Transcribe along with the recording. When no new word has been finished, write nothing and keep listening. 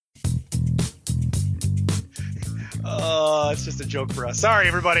it's just a joke for us. Sorry,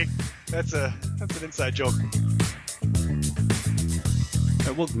 everybody. That's an inside joke.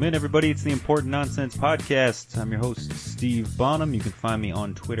 Welcome in, everybody. It's the Important Nonsense Podcast. I'm your host, Steve Bonham. You can find me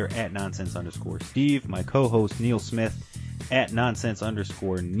on Twitter at @nonsense_Steve. My co-host, Neil Smith, at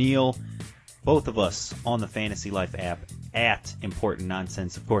 @nonsense_Neil. Both of us on the Fantasy Life app at Important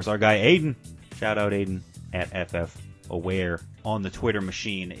Nonsense. Of course, our guy Aiden. Shout out Aiden at FF Aware on the Twitter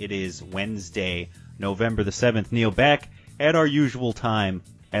machine. It is Wednesday, November the 7th. Neil, back at our usual time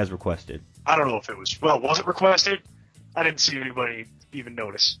as requested. I don't know if it was it requested? I didn't see anybody even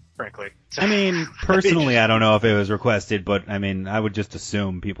notice, frankly. I mean, personally, I don't know if it was requested, but I mean, I would just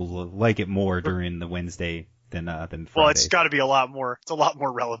assume people will like it more during the Wednesday than Friday. Well, it's got to be a lot more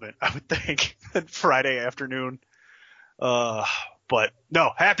relevant, I would think, than Friday afternoon. But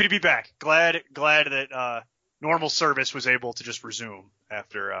no, happy to be back. Glad that normal service was able to just resume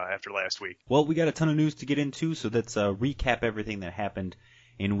after last week. Well, we got a ton of news to get into, so let's recap everything that happened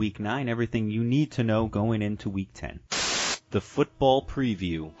in Week 9, everything you need to know going into Week 10. The football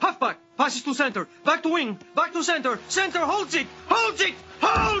preview. Halfback, passes to center, back to wing, back to center, center holds it, holds it,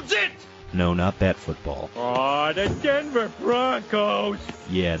 holds it! No, not that football. Oh, the Denver Broncos!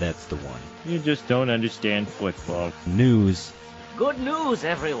 Yeah, that's the one. You just don't understand football. News. Good news,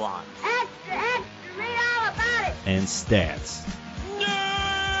 everyone. Extra, extra, read all about it. And stats.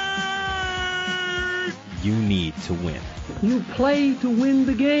 Nerd! You need to win. You play to win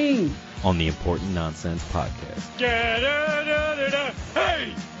the game. On the Important Nonsense Podcast. Da-da-da-da-da.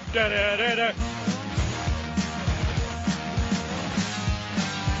 Hey! Da-da-da-da.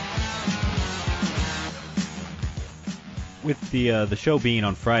 With the show being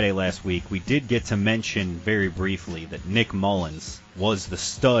on Friday last week, we did get to mention very briefly that Nick Mullins was the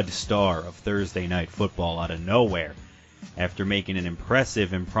stud star of Thursday Night Football out of nowhere after making an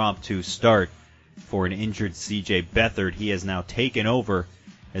impressive impromptu start for an injured C.J. Beathard. He has now taken over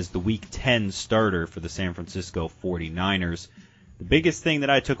as the Week 10 starter for the San Francisco 49ers. The biggest thing that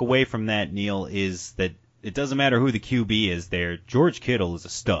I took away from that, Neil, is that it doesn't matter who the QB is there. George Kittle is a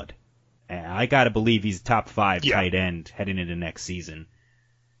stud. I got to believe he's top 5 tight end heading into next season.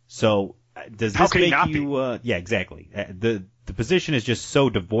 So does this make you yeah, exactly. The position is just so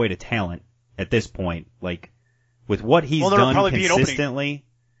devoid of talent at this point. Like with what he's done consistently,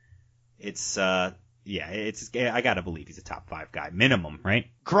 it's I got to believe he's a top 5 guy minimum, right?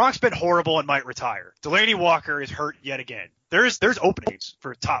 Gronk's been horrible and might retire. Delaney Walker is hurt yet again. There's openings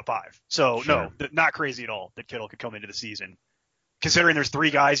for top 5. So sure. No, not crazy at all that Kittle could come into the season. Considering there's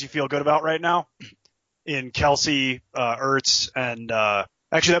 3 guys you feel good about right now in Kelsey, Ertz, and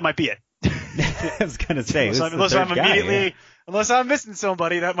actually that might be it. I was gonna say unless I'm missing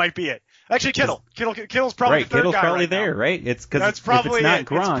somebody, that might be it. Actually, Kittle. Kittle's probably right. the third Kittle's guy probably right there, now. right? It's because that's probably if it's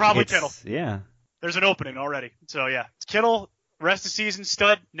not Gronk, it's probably Kittle. Yeah. There's an opening already. So yeah, it's Kittle. Rest of season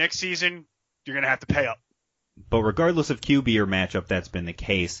stud. Next season you're gonna have to pay up. But regardless of QB or matchup, that's been the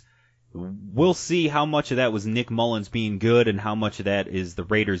case. We'll see how much of that was Nick Mullins being good and how much of that is the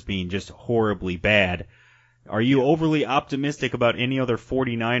Raiders being just horribly bad. Are you overly optimistic about any other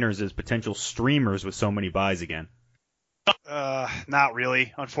 49ers as potential streamers with so many buys again? Not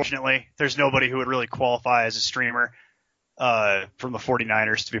really, unfortunately. There's nobody who would really qualify as a streamer from the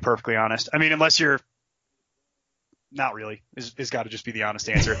 49ers, to be perfectly honest. I mean, unless you're not really, is got to just be the honest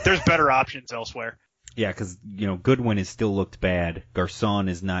answer. There's better options elsewhere. Yeah, because, Goodwin has still looked bad. Garcon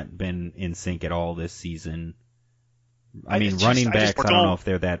has not been in sync at all this season. I mean, running backs, I don't know if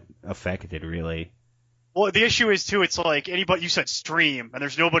they're that affected, really. Well, the issue is, too, it's like anybody, you said stream, and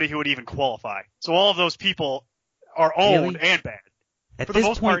there's nobody who would even qualify. So all of those people are owned and bad. At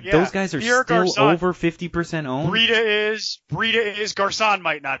this point, those guys are still over 50% owned? Breida is. Garcon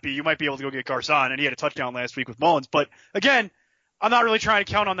might not be. You might be able to go get Garcon, and he had a touchdown last week with Mullins. But, again, I'm not really trying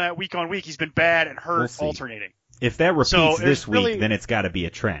to count on that week on week. He's been bad and hurt alternating. If that repeats this week, then it's got to be a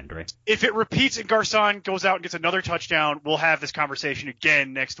trend, right? If it repeats and Garcon goes out and gets another touchdown, we'll have this conversation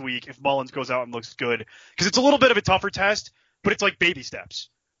again next week if Mullins goes out and looks good. Because it's a little bit of a tougher test, but it's like baby steps.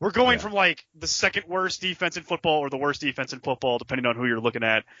 We're going from like the second worst defense in football or the worst defense in football, depending on who you're looking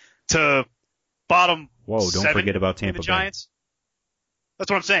at, to bottom. Whoa! Don't forget about Tampa Bay. Giants. That's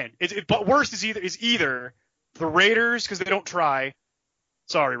what I'm saying. But worst is either the Raiders because they don't try.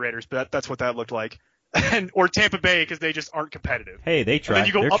 Sorry, Raiders, but that's what that looked like. Or Tampa Bay because they just aren't competitive. Hey, they try.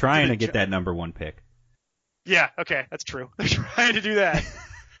 They're trying to get that number 1 pick. Yeah, okay, that's true. They're trying to do that.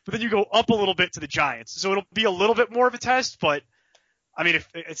 But then you go up a little bit to the Giants. So it'll be a little bit more of a test, but I mean, if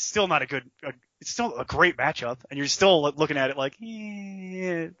it's still not it's still a great matchup, and you're still looking at it like,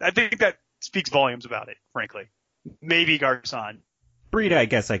 I think that speaks volumes about it, frankly. Maybe Garcon. Breida, I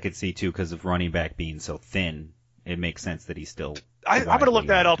guess I could see too, because of running back being so thin. it makes sense that he's still. I'm going to look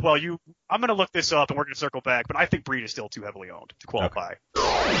that widely up I'm going to look this up and we're going to circle back, but I think Breed is still too heavily owned to qualify.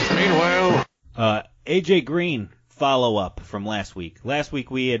 Meanwhile, AJ Green follow-up from last week. Last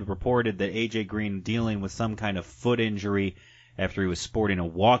week we had reported that AJ Green dealing with some kind of foot injury after he was sporting a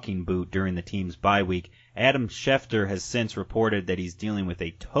walking boot during the team's bye week. Adam Schefter has since reported that he's dealing with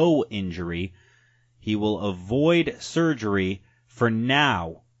a toe injury. He will avoid surgery for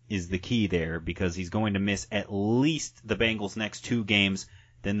now is the key there, because he's going to miss at least the Bengals' next 2 games.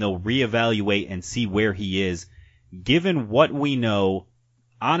 Then they'll reevaluate and see where he is. Given what we know,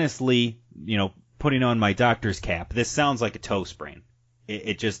 honestly, putting on my doctor's cap, this sounds like a toe sprain.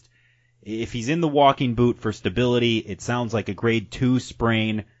 It just, if he's in the walking boot for stability, it sounds like a grade 2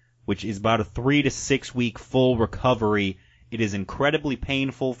 sprain, which is about a 3 to 6 week full recovery. It is incredibly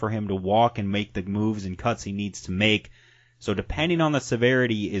painful for him to walk and make the moves and cuts he needs to make. So depending on the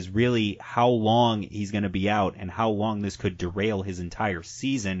severity is really how long he's going to be out and how long this could derail his entire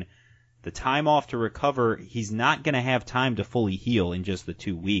season. The time off to recover, he's not going to have time to fully heal in just the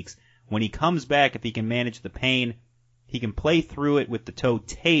 2 weeks. When he comes back, if he can manage the pain, he can play through it with the toe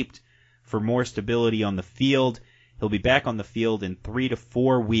taped for more stability on the field. He'll be back on the field in 3 to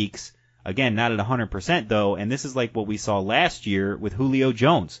 4 weeks. Again, not at 100% though, and this is like what we saw last year with Julio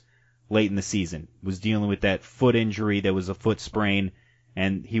Jones. Late in the season, was dealing with that foot injury that was a foot sprain,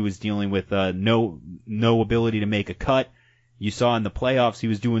 and he was dealing with no ability to make a cut. You saw in the playoffs he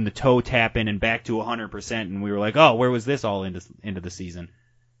was doing the toe tapping and back to 100%, and we were like, oh, where was this all into the season?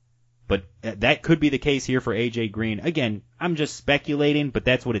 But that could be the case here for AJ Green. Again, I'm just speculating, but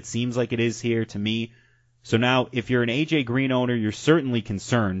that's what it seems like it is here to me. So now, if you're an AJ Green owner, you're certainly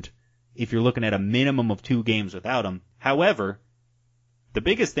concerned if you're looking at a minimum of 2 games without him. However, the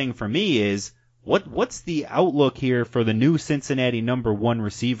biggest thing for me is what's the outlook here for the new Cincinnati number 1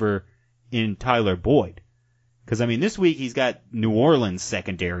 receiver in Tyler Boyd? Because, this week he's got New Orleans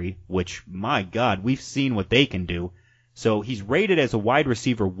secondary, which, my God, we've seen what they can do. So he's rated as a wide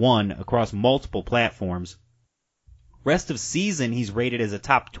receiver 1 across multiple platforms. Rest of season, he's rated as a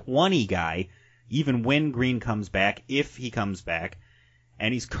top 20 guy, even when Green comes back, if he comes back.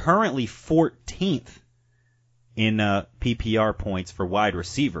 And he's currently 14th. In PPR points for wide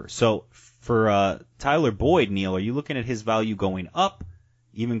receiver. So for Tyler Boyd, Neil, are you looking at his value going up,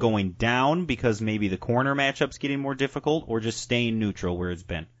 even going down because maybe the corner matchup's getting more difficult, or just staying neutral where it's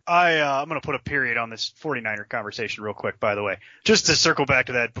been? I'm going to put a period on this 49er conversation real quick, by the way, just to circle back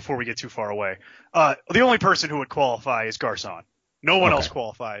to that before we get too far away. The only person who would qualify is Garcon. No one else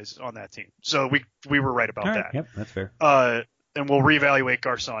qualifies on that team. So we were right about that. Yep, that's fair. And we'll reevaluate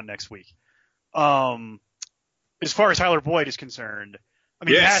Garcon next week. As far as Tyler Boyd is concerned,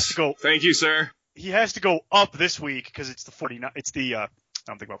 he has to go. Thank you, sir. He has to go up this week because it's the 49. It's the I'm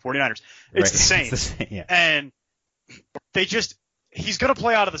thinking about 49ers. It's the Saints, and he's going to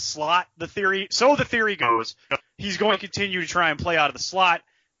play out of the slot. The theory goes, he's going to continue to try and play out of the slot,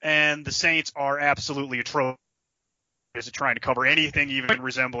 and the Saints are absolutely atrocious at trying to cover anything even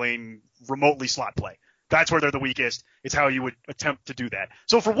resembling remotely slot play. That's where they're the weakest. It's how you would attempt to do that.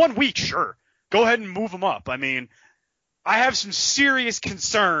 So for 1 week, sure. Go ahead and move them up. I have some serious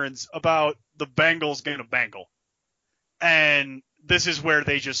concerns about the Bengals getting a Bengal. And this is where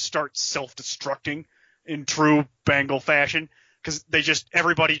they just start self-destructing in true Bengal fashion, because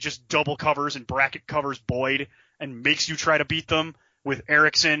everybody just double covers and bracket covers Boyd and makes you try to beat them with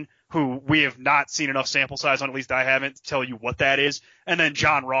Erickson, who we have not seen enough sample size on, at least I haven't, to tell you what that is. And then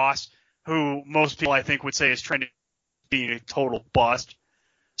John Ross, who most people I think would say is trending being a total bust.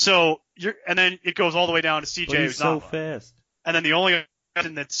 So and then it goes all the way down to CJ. But he's so Uzomah. fast. And then the only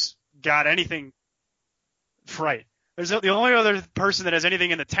person that's got anything right. The only other person that has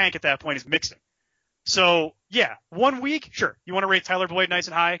anything in the tank at that point is Mixon. So 1 week, sure. You want to rate Tyler Boyd nice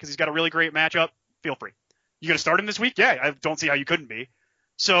and high because he's got a really great matchup? Feel free. You going to start him this week? Yeah, I don't see how you couldn't be.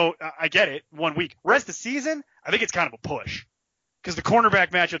 So I get it. 1 week. Rest of the season, I think it's kind of a push because the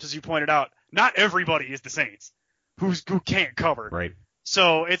cornerback matchups, as you pointed out, not everybody is the Saints who can't cover. Right.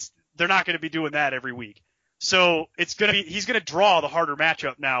 So they're not going to be doing that every week. So he's going to draw the harder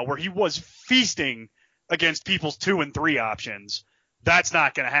matchup now, where he was feasting against people's 2 and 3 options. That's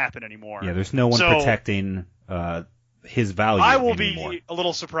not going to happen anymore. Yeah, there's no one protecting his value I will anymore. be a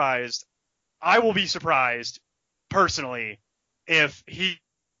little surprised. I will be surprised personally if he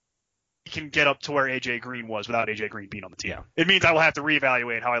can get up to where AJ Green was without AJ Green being on the team. Yeah. It means I will have to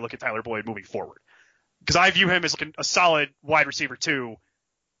reevaluate how I look at Tyler Boyd moving forward. Because I view him as a solid wide receiver 2.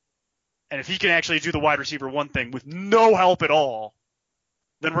 And if he can actually do the wide receiver 1 thing with no help at all,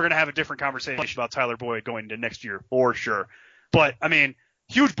 then we're going to have a different conversation about Tyler Boyd going into next year for sure. But,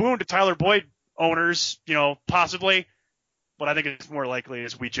 huge boon to Tyler Boyd owners, possibly. But I think it's more likely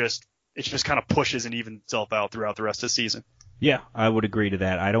as it just kind of pushes and evens itself out throughout the rest of the season. Yeah, I would agree to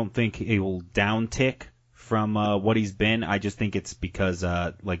that. I don't think he will downtick from what he's been. I just think it's because,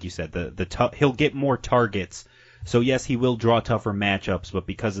 like you said, he'll get more targets. So yes, he will draw tougher matchups, but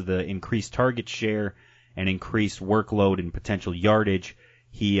because of the increased target share and increased workload and potential yardage,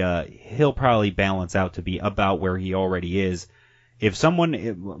 he'll probably balance out to be about where he already is.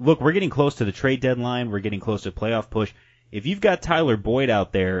 Look, we're getting close to the trade deadline. We're getting close to playoff push. If you've got Tyler Boyd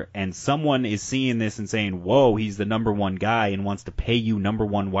out there and someone is seeing this and saying, whoa, he's the number one guy and wants to pay you number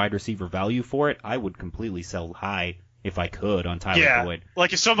one wide receiver value for it, I would completely sell high if I could on Tyler Boyd.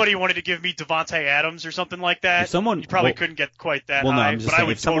 Like if somebody wanted to give me Devontae Adams or something like that, you probably couldn't get quite that high. No, I'm just but saying, I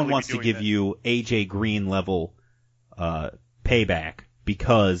would if someone totally wants be to doing give that. you A.J. Green level payback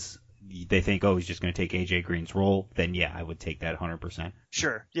because they think, he's just going to take A.J. Green's role, then yeah, I would take that 100%.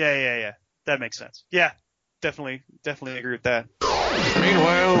 Sure. Yeah. That makes sense. Yeah. Definitely agree with that.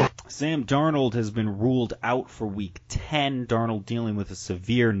 Meanwhile, Sam Darnold has been ruled out for Week 10. Darnold dealing with a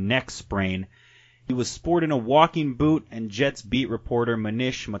severe neck sprain. He was sporting a walking boot, and Jets beat reporter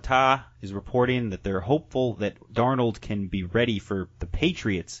Manish Mata is reporting that they're hopeful that Darnold can be ready for the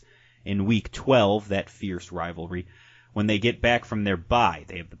Patriots in Week 12, that fierce rivalry, when they get back from their bye.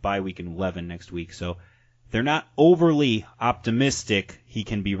 They have the bye week in 11 next week, so they're not overly optimistic he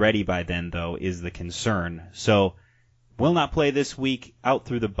can be ready by then, though, is the concern. So, will not play this week, out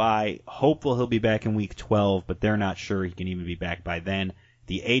through the bye. Hopeful he'll be back in Week 12, but they're not sure he can even be back by then.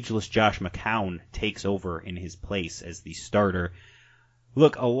 The ageless Josh McCown takes over in his place as the starter.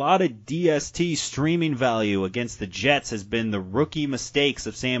 Look, a lot of DST streaming value against the Jets has been the rookie mistakes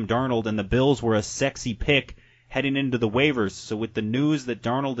of Sam Darnold, and the Bills were a sexy pick heading into the waivers. So with the news that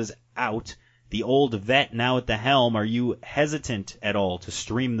Darnold is out, the old vet now at the helm, are you hesitant at all to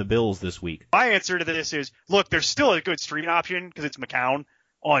stream the Bills this week? My answer to this is, look, there's still a good stream option because it's McCown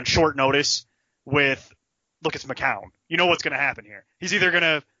on short notice it's McCown. You know what's going to happen here. He's either going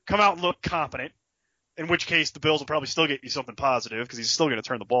to come out and look competent, in which case the Bills will probably still get you something positive because he's still going to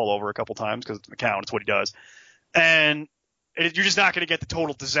turn the ball over a couple times because it's McCown. It's what he does. And you're just not going to get the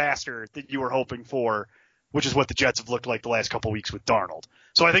total disaster that you were hoping for, which is what the Jets have looked like the last couple weeks with Darnold.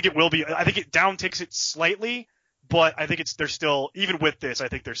 So I think it downticks it slightly, but I think there's still, even with this, I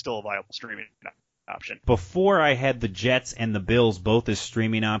think there's still a viable streaming option. Before I had the Jets and the Bills both as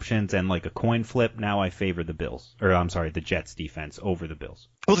streaming options and like a coin flip, now I favor the Jets defense over the Bills.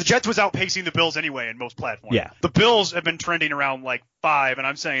 Well, the Jets was outpacing the Bills anyway in most platforms. Yeah. The Bills have been trending around like 5, and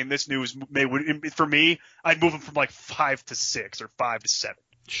I'm saying this news for me, I'd move them from like 5 to 6 or 5 to 7.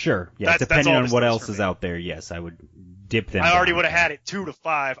 Sure. Yeah. Depending on what else is out there, yes, I would dip them. I already would have had it 2 to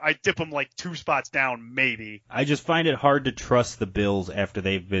 5. I'd dip them like 2 spots down, maybe. I just find it hard to trust the Bills after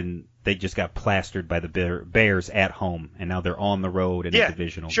they just got plastered by the Bears at home, and now they're on the road in a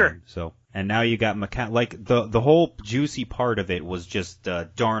divisional game. So, and now you got McCown. Like the whole juicy part of it was just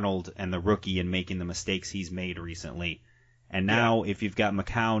Darnold and the rookie and making the mistakes he's made recently. And now if you've got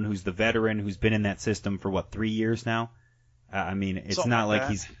McCown, who's the veteran, who's been in that system for 3 years now. I mean, it's something not like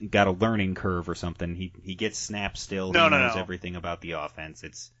he's got a learning curve or something. He gets snaps still. He knows everything about the offense.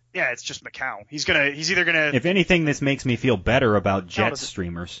 It's just McCown. He's either gonna. If anything, this makes me feel better about Jets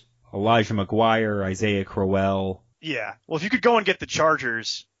streamers. Elijah McGuire, Isaiah Crowell. Yeah. Well, if you could go and get the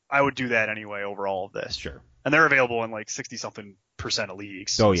Chargers, I would do that anyway over all of this. Sure. And they're available in like 60-something% of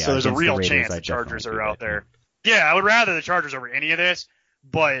leagues. Oh yeah. So there's a real chance the Chargers are out there. Yeah, I would rather the Chargers over any of this,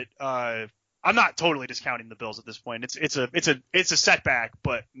 but I'm not totally discounting the Bills at this point. It's a setback,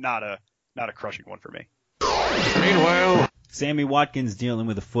 but not a crushing one for me. meanwhile, Sammy Watkins dealing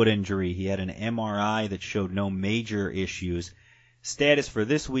with a foot injury. He had an MRI that showed no major issues. Status for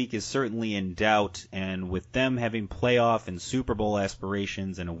this week is certainly in doubt, and with them having playoff and Super Bowl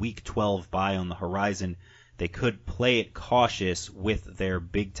aspirations and a Week 12 bye on the horizon, they could play it cautious with their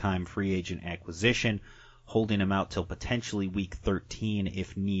big-time free agent acquisition, holding him out till potentially Week 13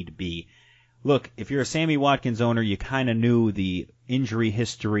 if need be. Look, if you're a Sammy Watkins owner, you kind of knew the injury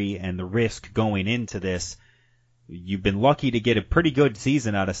history and the risk going into this. You've been lucky to get a pretty good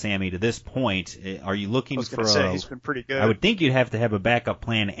season out of Sammy to this point. Are you looking for he's been pretty good. I would think you'd have to have a backup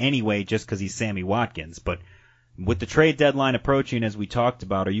plan anyway just because he's Sammy Watkins. But with the trade deadline approaching, as we talked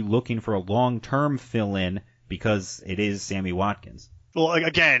about, are you looking for a long-term fill-in because it is Sammy Watkins? Well,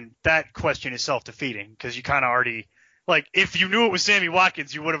 again, that question is self-defeating because you kind of already – like, if you knew it was Sammy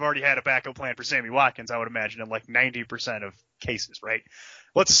Watkins, you would have already had a backup plan for Sammy Watkins, I would imagine, in like 90% of cases, right?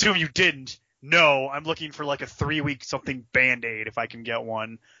 Let's assume you didn't. No, I'm looking for like a 3-week something Band-Aid if I can get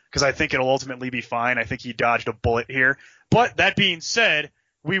one because I think it'll ultimately be fine. I think he dodged a bullet here. But that being said,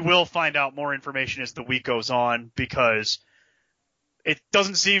 we will find out more information as the week goes on because it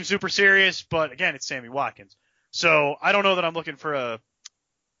doesn't seem super serious, but again, it's Sammy Watkins. So I don't know that I'm looking for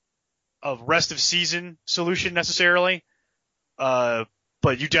a rest of season solution necessarily.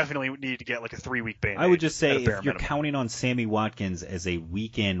 But you definitely need to get like a 3-week Band-Aid. I would just say if you're minimum. counting on Sammy Watkins as a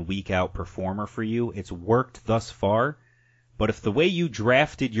week in, week out performer for you, it's worked thus far. But if the way you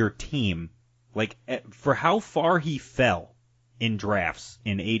drafted your team, like for how far he fell in drafts,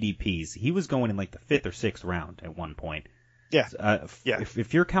 in ADPs, he was going in like the 5th or 6th round at one point. Yeah.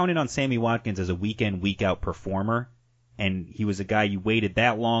 If you're counting on Sammy Watkins as a week in, week out performer, and he was a guy you waited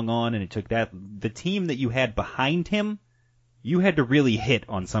that long on, and it took the team that you had behind him, you had to really hit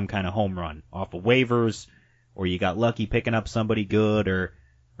on some kind of home run off of waivers, or you got lucky picking up somebody good, or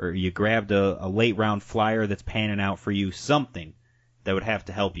you grabbed a late round flyer that's panning out for you, something that would have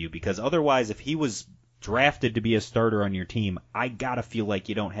to help you. Because otherwise, if he was drafted to be a starter on your team, I gotta feel like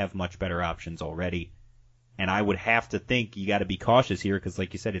you don't have much better options already. And I would have to think you gotta be cautious here, because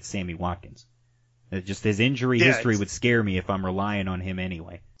like you said, it's Sammy Watkins. Just his injury history would scare me if I'm relying on him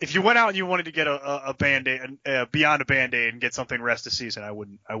anyway. If you went out and you wanted to get a Band-Aid, beyond a Band-Aid and get something rest of season, I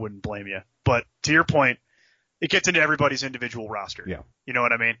wouldn't blame you. But to your point, it gets into everybody's individual roster. Yeah. You know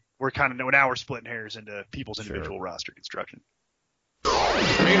what I mean? Now we're splitting hairs into people's individual roster construction.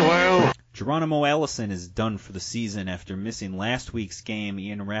 Meanwhile, Geronimo Allison is done for the season after missing last week's game.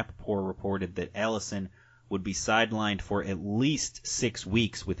 Ian Rappaport reported that Allison would be sidelined for at least 6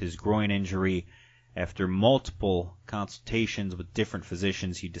 weeks with his groin injury. After multiple consultations with different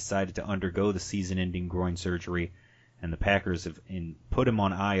physicians, he decided to undergo the season-ending groin surgery, and the Packers have put him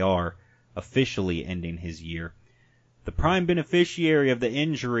on IR, officially ending his year. The prime beneficiary of the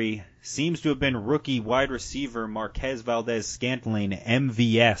injury seems to have been rookie wide receiver Marquez Valdez-Scantling,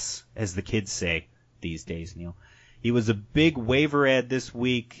 MVS, as the kids say these days, Neil. He was a big waiver ad this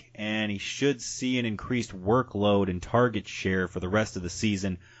week, and he should see an increased workload and target share for the rest of the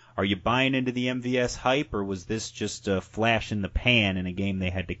season. Are you buying into the MVS hype, or was this just a flash in the pan in a game they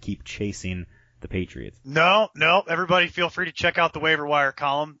had to keep chasing the Patriots? No. Everybody feel free to check out the waiver wire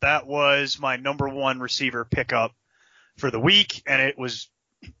column. That was my number one receiver pickup for the week, and it was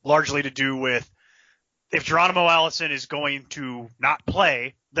largely to do with if Geronimo Allison is going to not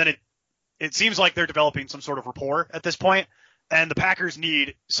play, then it seems like they're developing some sort of rapport at this point, and the Packers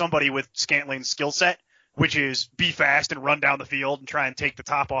need somebody with Scantling's skill set, which is be fast and run down the field and try and take the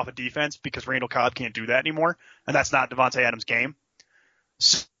top off of defense, because Randall Cobb can't do that anymore, and that's not Devontae Adams' game.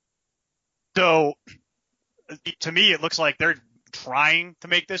 So to me, it looks like they're trying to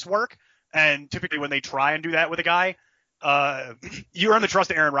make this work, and typically when they try and do that with a guy, you earn the trust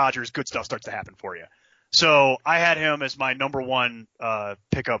of Aaron Rodgers, good stuff starts to happen for you. So I had him as my number one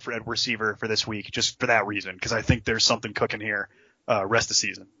pickup for receiver for this week, just for that reason, because I think there's something cooking here rest of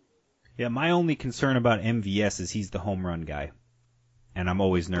season. Yeah, my only concern about MVS is he's the home run guy, and I'm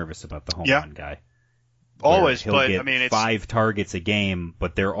always nervous about the home run guy. Always, he'll but get I mean, it's 5 targets a game,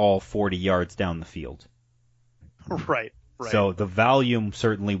 but they're all 40 yards down the field. Right. So the volume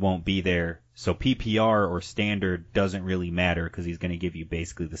certainly won't be there. So PPR or standard doesn't really matter because he's going to give you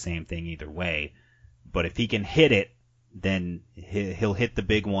basically the same thing either way. But if he can hit it, then he'll hit the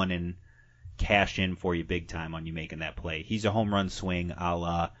big one and cash in for you big time on you making that play. He's a home run swing a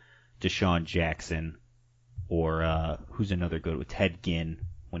la Deshaun Jackson, or who's another good with Ted Ginn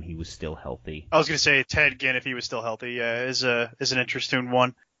when he was still healthy. I was going to say Ted Ginn if he was still healthy. Yeah, is an interesting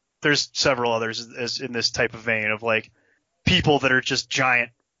one. There's several others as in this type of vein of like people that are just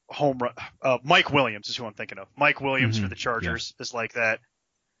giant home run. Mike Williams is who I'm thinking of. Mike Williams for the Chargers is like that.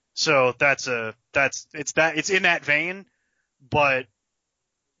 So it's in that vein, but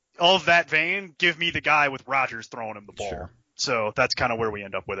of that vein, give me the guy with Rodgers throwing him the ball. Sure. So that's kind of where we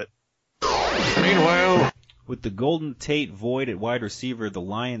end up with it. meanwhile, With the Golden Tate void at wide receiver, the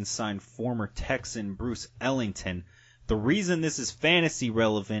Lions signed former Texan Bruce Ellington. The reason this is fantasy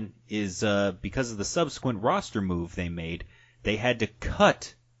relevant is because of the subsequent roster move they made. They had to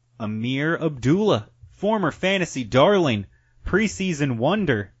cut Amir Abdullah, former fantasy darling, preseason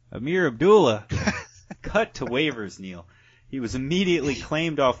wonder. Amir Abdullah cut to waivers, Neil. He was immediately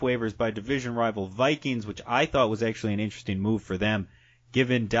claimed off waivers by division rival Vikings, which I thought was actually an interesting move for them.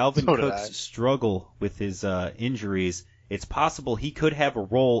 Given Dalvin Cook's struggle with his injuries, it's possible he could have a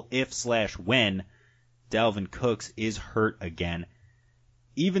role if/when Dalvin Cooks is hurt again.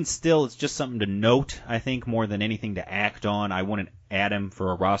 Even still, it's just something to note, I think, more than anything to act on. I wouldn't add him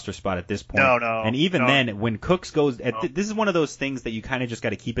for a roster spot at this point. No. And even then, when Cooks goes... This is one of those things that you kind of just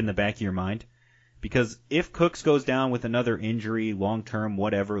got to keep in the back of your mind. Because if Cooks goes down with another injury, long-term,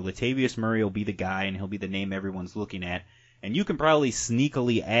 whatever, Latavius Murray will be the guy, and he'll be the name everyone's looking at. and you can probably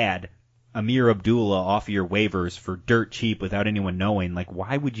sneakily add Amir Abdullah off your waivers for dirt cheap without anyone knowing. Like,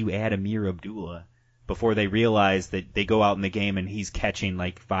 why would you add Amir Abdullah before they realize that they go out in the game and he's catching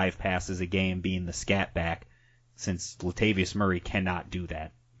like 5 passes a game, being the scat back, since Latavius Murray cannot do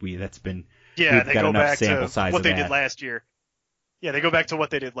that. We've they got go enough back sample to size what of they that. did last year. Yeah, they go back to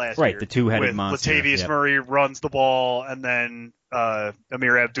what they did last year. Right, the two-headed with monster. Latavius Murray runs the ball, and then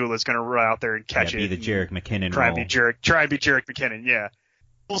Amir Abdullah is going to run out there and catch it. Be the Jerick McKinnon try role. and be Jerick McKinnon. Yeah,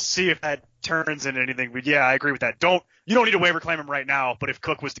 we'll see if that turns into anything. But yeah, I agree with that. You don't need to waiver claim him right now. But if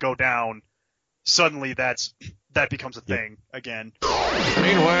Cook was to go down, suddenly that becomes a thing again.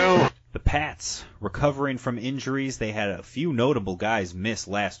 Meanwhile, the Pats, recovering from injuries. They had a few notable guys miss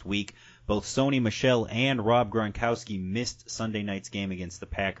last week. Both Sony Michel and Rob Gronkowski missed Sunday night's game against the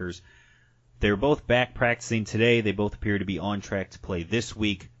Packers. They were both back practicing today. They both appear to be on track to play this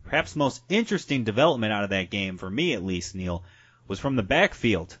week. Perhaps the most interesting development out of that game, for me at least, Neil, was from the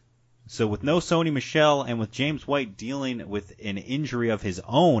backfield. So with no Sony Michel and with James White dealing with an injury of his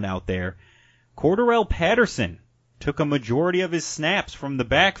own out there, Cordarrelle Patterson took a majority of his snaps from the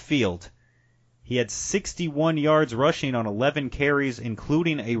backfield. He had 61 yards rushing on 11 carries,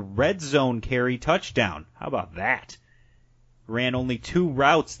 including a red zone carry touchdown. How about that? Ran only 2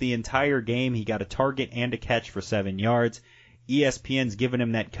 routes the entire game. He got a target and a catch for 7 yards. ESPN's given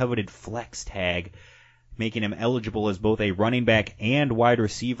him that coveted flex tag, making him eligible as both a running back and wide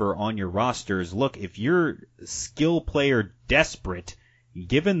receiver on your rosters. Look, if you're skill player desperate,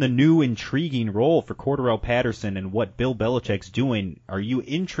 given the new intriguing role for Cordarrelle Patterson and what Bill Belichick's doing, are you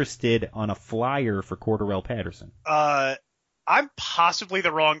interested on a flyer for Cordarrelle Patterson? I'm possibly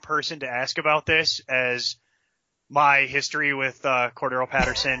the wrong person to ask about this, as my history with Cordarrelle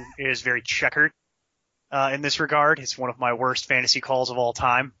Patterson is very checkered in this regard. It's one of my worst fantasy calls of all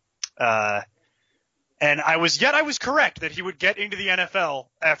time. And I was correct that he would get into the NFL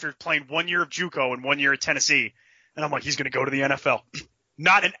after playing 1 year of JUCO and 1 year at Tennessee. And I'm like, he's going to go to the NFL.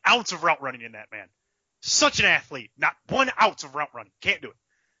 Not an ounce of route running in that man. Such an athlete. Not 1 ounce of route running. Can't do it.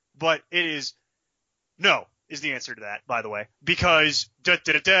 But it is no is the answer to that, by the way. Because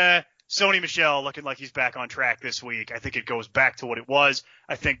Sony Michel looking like he's back on track this week. I think it goes back to what it was.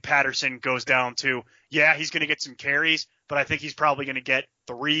 I think Patterson goes down to, he's going to get some carries, but I think he's probably going to get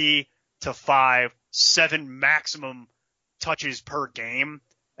 3 to 5, 7 maximum touches per game,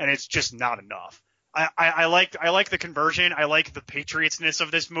 and it's just not enough. I like the conversion. I like the Patriots-ness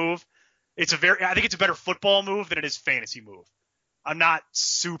of this move. I think it's a better football move than it is fantasy move. I'm not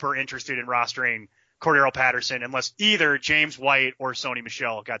super interested in rostering Cordarrelle Patterson unless either James White or Sony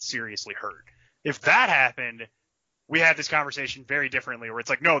Michel got seriously hurt. If that happened, we have this conversation very differently, where it's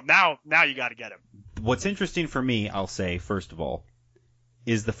like, no, now you got to get him. What's interesting for me, I'll say, first of all,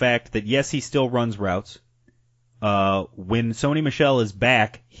 is the fact that, yes, he still runs routes. When Sony Michel is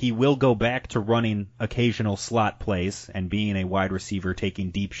back, he will go back to running occasional slot plays and being a wide receiver,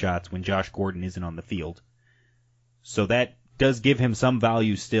 taking deep shots when Josh Gordon isn't on the field. So that does give him some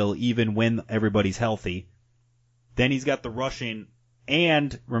value still, even when everybody's healthy. Then he's got the rushing,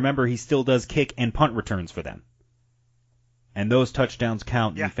 and remember, he still does kick and punt returns for them. And those touchdowns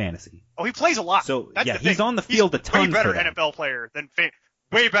count in fantasy. Oh, he plays a lot. So, That's he's on the field a ton. Way better for them.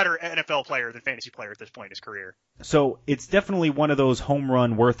 Way better NFL player than fantasy player at this point in his career. So it's definitely one of those home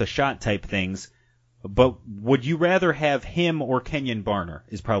run worth a shot type things. But would you rather have him or Kenyon Barner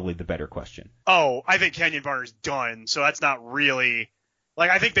is probably the better question. Oh, I think Kenyon Barner's done. So that's not really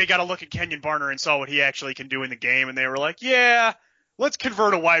I think they got to look at Kenyon Barner and saw what he actually can do in the game. And they were like, yeah, let's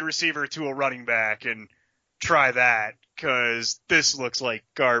convert a wide receiver to a running back and try that, because this looks like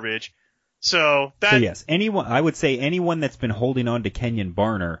garbage. So yes, I would say anyone that's been holding on to Kenyon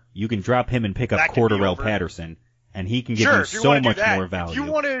Barner, you can drop him and pick up Cordarrelle Patterson, and he can give you so much more value. If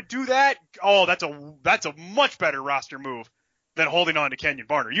you want to do that, that's a much better roster move than holding on to Kenyon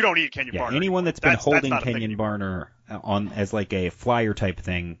Barner. You don't need Kenyon Barner. Anyone that's been holding Kenyon Barner on as like a flyer type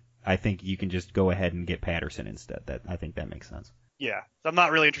thing, I think you can just go ahead and get Patterson instead. I think that makes sense. Yeah, I'm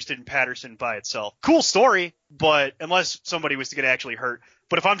not really interested in Patterson by itself. Cool story, but unless somebody was to get actually hurt.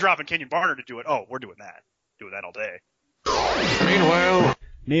 But if I'm dropping Kenyon Barner to do it, we're doing that. Doing that all day. Meanwhile,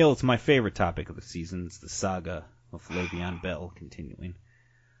 Neil, it's my favorite topic of the season. It's the saga of Le'Veon Bell continuing.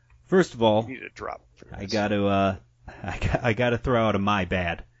 First of all, you need to drop I gotta throw out a my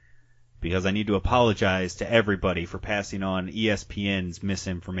bad, because I need to apologize to everybody for passing on ESPN's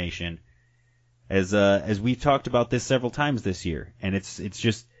misinformation. As we've talked about this several times this year, and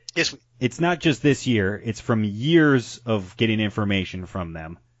it's not just this year, it's from years of getting information from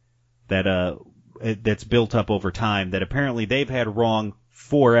them that's built up over time that apparently they've had wrong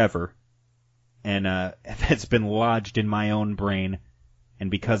forever, and that's been lodged in my own brain,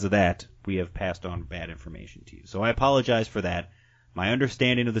 and because of that, we have passed on bad information to you. So I apologize for that. My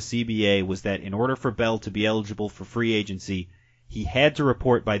understanding of the CBA was that in order for Bell to be eligible for free agency, he had to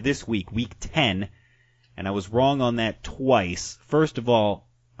report by this week, week 10, and I was wrong on that twice. First of all,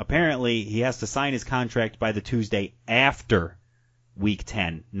 apparently he has to sign his contract by the Tuesday after week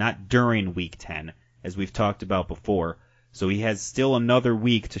 10, not during week 10, as we've talked about before. So he has still another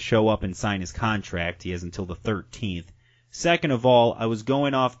week to show up and sign his contract. He has until the 13th. Second of all, I was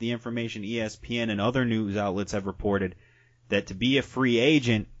going off the information ESPN and other news outlets have reported that to be a free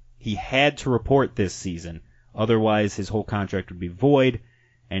agent, he had to report this season. Otherwise, his whole contract would be void,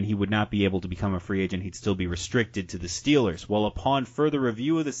 and he would not be able to become a free agent. He'd still be restricted to the Steelers. Well, upon further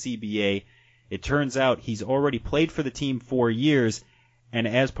review of the CBA, it turns out he's already played for the team 4 years, and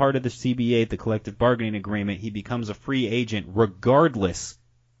as part of the CBA, the collective bargaining agreement, he becomes a free agent regardless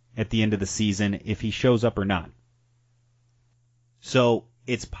at the end of the season if he shows up or not. So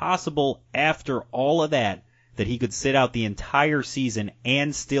it's possible after all of that he could sit out the entire season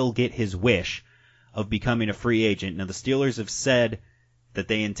and still get his wish of becoming a free agent. Now, the Steelers have said that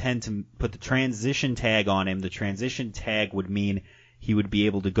they intend to put the transition tag on him. The transition tag would mean he would be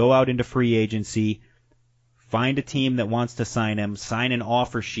able to go out into free agency, find a team that wants to sign him, sign an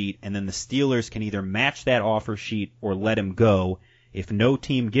offer sheet, and then the Steelers can either match that offer sheet or let him go. If no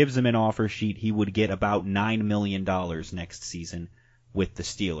team gives him an offer sheet, he would get about $9 million next season with the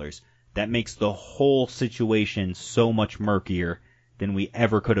Steelers. That makes the whole situation so much murkier than we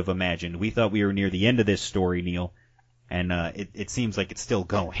ever could have imagined. We thought we were near the end of this story, Neil, and it seems like it's still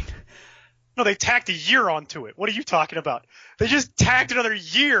going. No, they tacked a year onto it. What are you talking about? They just tacked another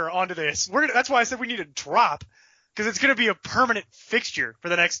year onto this. That's why I said we need to drop, because it's going to be a permanent fixture for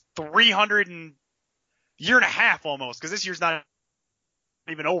the next 300 and year and a half almost, because this year's not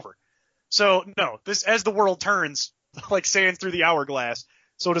even over. So, no, this, as the world turns, like sands through the hourglass,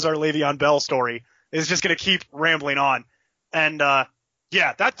 so does our Le'Veon Bell story. It's just going to keep rambling on. And,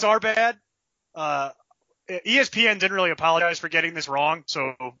 yeah, that's our bad. ESPN didn't really apologize for getting this wrong,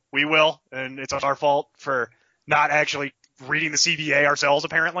 so we will. And it's our fault for not actually reading the CBA ourselves,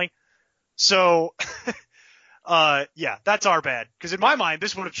 apparently. So, yeah, that's our bad. Because in my mind,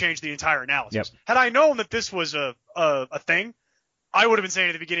 this would have changed the entire analysis. Yep. Had I known that this was a thing, I would have been saying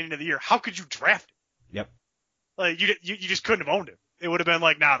at the beginning of the year, how could you draft him? Yep. Like, you just couldn't have owned him. It would have been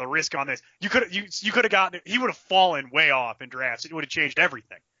like, nah, the risk on this. You could have gotten it. He would have fallen way off in drafts. It would have changed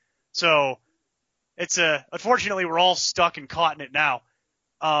everything. So it's unfortunately we're all stuck and caught in it now.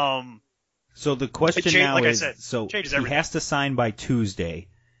 So the question now like is, I said, so he everything. has to sign by Tuesday,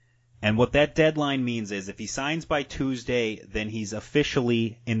 and what that deadline means is if he signs by Tuesday, then he's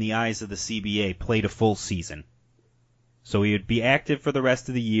officially, in the eyes of the CBA, played a full season. So he would be active for the rest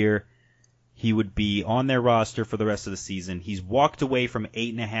of the year. He would be on their roster for the rest of the season. He's walked away from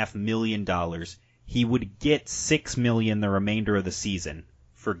 $8.5 million. He would get $6 million the remainder of the season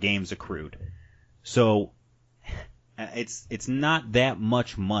for games accrued. So it's not that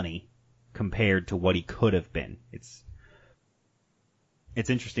much money compared to what he could have been. It's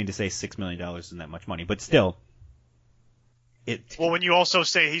interesting to say $6 million isn't that much money, but still. Well, when you also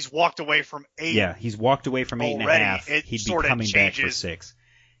say he's walked away from 8. Yeah, he's walked away from 8.5. He'd be coming back for 6.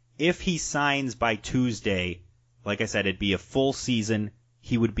 If he signs by Tuesday, like I said, it'd be a full season.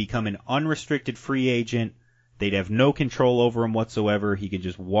 He would become an unrestricted free agent. They'd have no control over him whatsoever. He could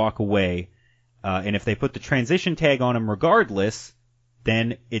just walk away. And if they put the transition tag on him regardless,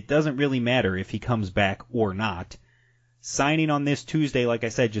 then it doesn't really matter if he comes back or not. Signing on this Tuesday, like I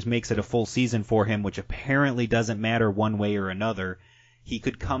said, just makes it a full season for him, which apparently doesn't matter one way or another. He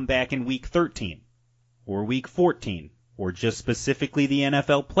could come back in week 13 or week 14 or just specifically the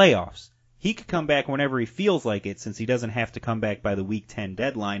NFL playoffs. He could come back whenever he feels like it, since he doesn't have to come back by the week 10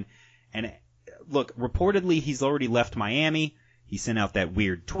 deadline. And look, reportedly he's already left Miami. He sent out that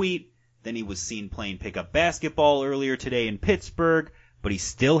weird tweet. Then he was seen playing pickup basketball earlier today in Pittsburgh, but he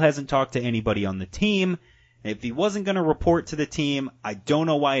still hasn't talked to anybody on the team. If he wasn't going to report to the team, I don't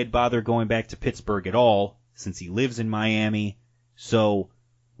know why he'd bother going back to Pittsburgh at all, since he lives in Miami. So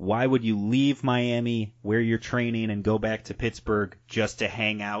why would you leave Miami where you're training and go back to Pittsburgh just to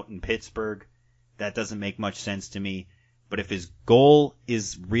hang out in Pittsburgh? That doesn't make much sense to me. But if his goal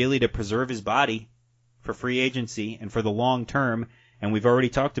is really to preserve his body for free agency and for the long term, and we've already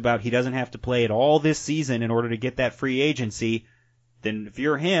talked about he doesn't have to play at all this season in order to get that free agency, then if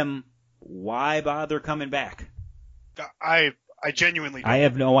you're him, why bother coming back? I genuinely don't. I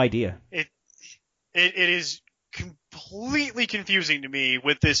have no idea. It is completely confusing to me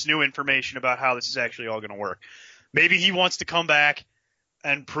with this new information about how this is actually all going to work. Maybe he wants to come back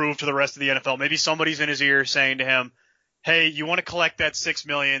and prove to the rest of the NFL. Maybe somebody's in his ear saying to him, hey, you want to collect that $6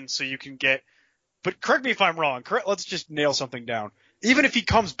 million so you can get – but correct me if I'm wrong. Let's just nail something down. Even if he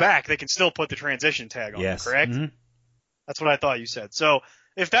comes back, they can still put the transition tag on him, correct? Mm-hmm. That's what I thought you said. So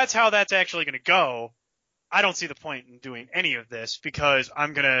if that's how that's actually going to go, I don't see the point in doing any of this because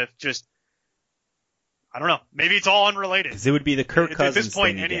I'm going to just – I don't know. Maybe it's all unrelated. Because it would be the Kirk Cousins At this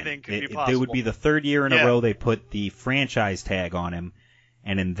point, thing anything again. could be possible. It would be the third year in a row they put the franchise tag on him,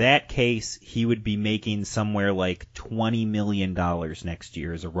 and in that case, he would be making somewhere like $20 million next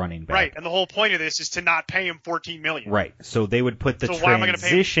year as a running back. Right, and the whole point of this is to not pay him $14 million. Right, so they would put the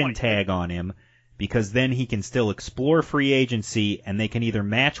transition tag on him because then he can still explore free agency, and they can either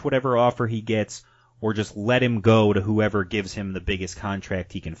match whatever offer he gets or just let him go to whoever gives him the biggest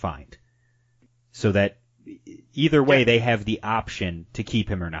contract he can find. So that either way, they have the option to keep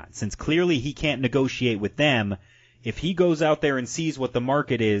him or not. Since clearly he can't negotiate with them, if he goes out there and sees what the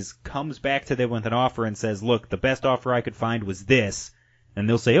market is, comes back to them with an offer and says, look, the best offer I could find was this, and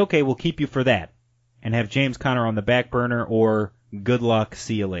they'll say, okay, we'll keep you for that, and have James Conner on the back burner, or good luck,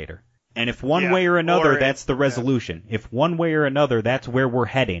 see you later. And if one way or another, that's the resolution. If one way or another, that's where we're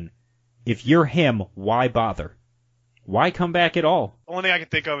heading. If you're him, why bother? Why come back at all? The only thing I can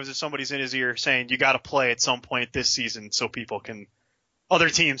think of is if somebody's in his ear saying you got to play at some point this season so other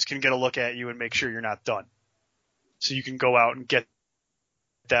teams can get a look at you and make sure you're not done. So you can go out and get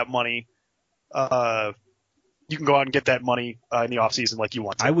that money. You can go out and get that money in the offseason like you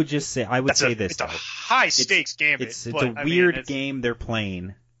want to. I would say this. It's a high stakes gambit. It's a weird game they're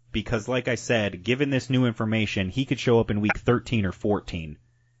playing because, like I said, given this new information, he could show up in week 13 or 14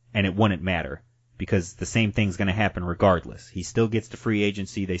 and it wouldn't matter. Because the same thing's going to happen regardless. He still gets the free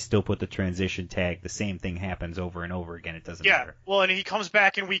agency. They still put the transition tag. The same thing happens over and over again. It doesn't matter. Yeah, well, and he comes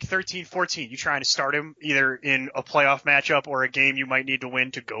back in week 13, 14. You trying to start him either in a playoff matchup or a game you might need to win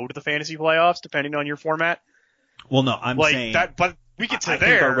to go to the fantasy playoffs, depending on your format. Well, no, I'm saying that. But we get to I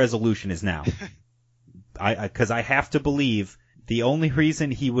think our resolution is now. Because I have to believe the only reason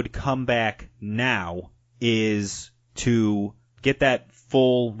he would come back now is to get that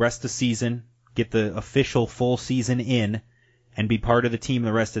full rest of season. Get the official full season in, and be part of the team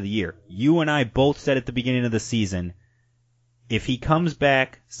the rest of the year. You and I both said at the beginning of the season, if he comes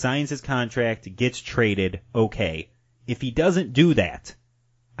back, signs his contract, gets traded, okay. If he doesn't do that,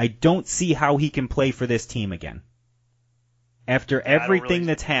 I don't see how he can play for this team again. After everything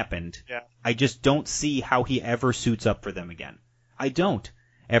that's happened, I just don't see how he ever suits up for them again. I don't.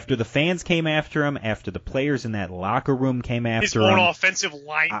 After the fans came after him, after the players in that locker room came after him. His own offensive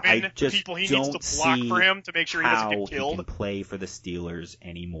linemen, the people he needs to block for him to make sure he doesn't get killed. He can play for the Steelers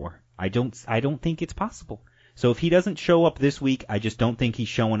anymore. I don't think it's possible. So if he doesn't show up this week, I just don't think he's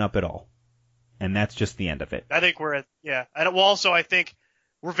showing up at all. And that's just the end of it. I think I think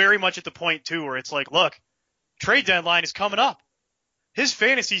we're very much at the point, too, where it's like, look, trade deadline is coming up. His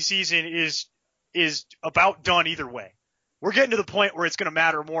fantasy season is about done either way. We're getting to the point where it's going to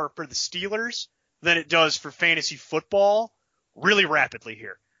matter more for the Steelers than it does for fantasy football really rapidly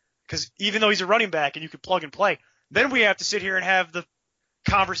here. Because even though he's a running back and you can plug and play, then we have to sit here and have the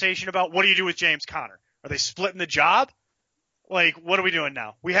conversation about what do you do with James Conner? Are they splitting the job? Like, what are we doing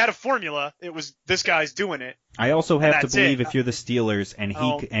now? We had a formula. It was this guy's doing it. I also have to believe if you're the Steelers and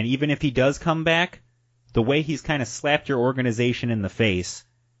and even if he does come back, the way he's kind of slapped your organization in the face,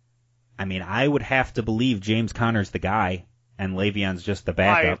 I mean, I would have to believe James Conner's the guy. And Le'Veon's just the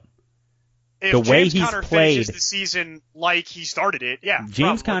backup. If the way James Conner finishes the season like he started it,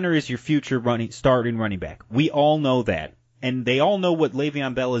 James Conner is your future starting running back. We all know that. And they all know what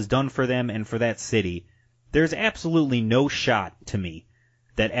Le'Veon Bell has done for them and for that city. There's absolutely no shot to me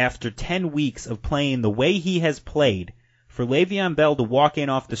that after 10 weeks of playing the way he has played, for Le'Veon Bell to walk in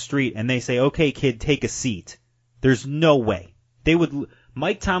off the street and they say, okay, kid, take a seat. There's no way.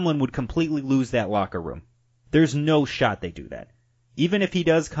 Mike Tomlin would completely lose that locker room. There's no shot they do that. Even if he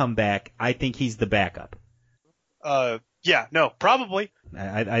does come back, I think he's the backup. Probably.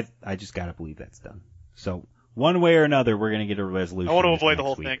 I just gotta believe that's done. So one way or another, we're gonna get a resolution. I want to avoid the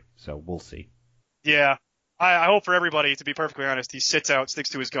whole thing. So we'll see. Yeah. I hope for everybody, to be perfectly honest, he sits out,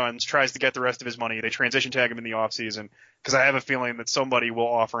 sticks to his guns, tries to get the rest of his money. They transition tag him in the offseason because I have a feeling that somebody will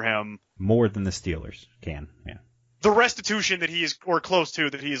offer him more than the Steelers can. Yeah. The restitution that he is, or close to,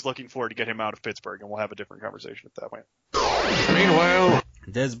 that he is looking for to get him out of Pittsburgh, and we'll have a different conversation at that point. Meanwhile,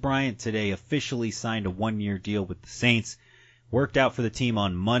 Dez Bryant today officially signed a one-year deal with the Saints. Worked out for the team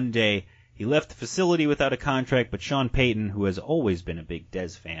on Monday. He left the facility without a contract, but Sean Payton, who has always been a big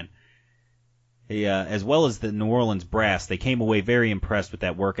Dez fan, as well as the New Orleans brass, they came away very impressed with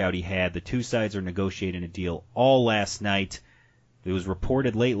that workout he had. The two sides are negotiating a deal all last night. It was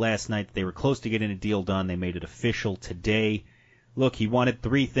reported late last night that they were close to getting a deal done. They made it official today. Look, he wanted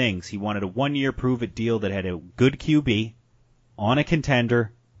 3 things. He wanted a 1-year prove-it deal that had a good QB on a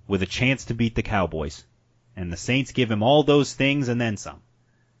contender with a chance to beat the Cowboys. And the Saints give him all those things and then some.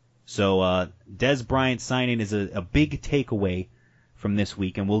 So Dez Bryant signing is a big takeaway from this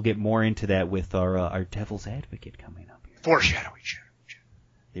week, and we'll get more into that with our Devil's Advocate coming up here. Foreshadowing.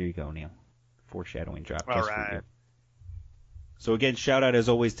 There you go, Neil. Foreshadowing drop. All right. So again, shout out as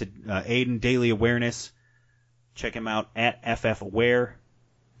always to Aiden Daily Awareness. Check him out at FF Aware.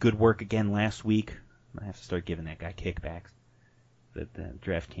 Good work again last week. I'm gonna have to start giving that guy kickbacks. The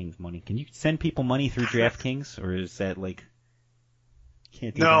DraftKings money. Can you send people money through DraftKings, or is that like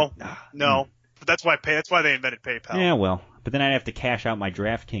can't do that? No. But that's why they invented PayPal. Yeah, well, but then I'd have to cash out my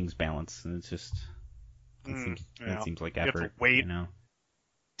DraftKings balance, and it's just that seems like effort. You have to wait. You know?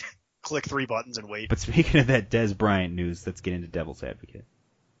 Click 3 buttons and wait. But speaking of that Dez Bryant news, let's get into Devil's Advocate.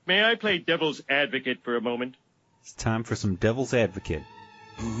 May I play Devil's Advocate for a moment? It's time for some Devil's Advocate.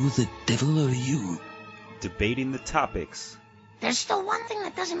 Who the devil are you? Debating the topics There's still one thing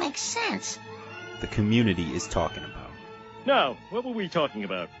that doesn't make sense. the community is talking about. Now, what were we talking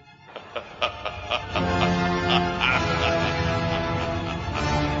about?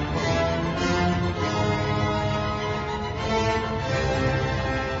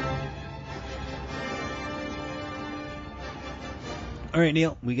 All right,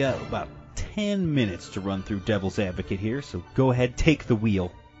 Neil, we got about 10 minutes to run through Devil's Advocate here, so go ahead, take the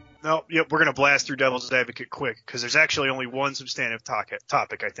wheel. No, yep, we're going to blast through Devil's Advocate quick because there's actually only one substantive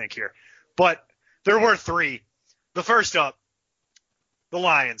topic, I think, here. But there were 3. The first up, the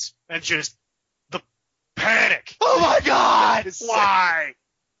Lions, and just the panic. Oh, my God! Why?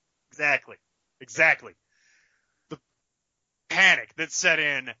 Exactly. The panic that set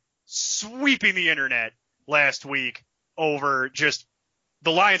in, sweeping the internet last week over just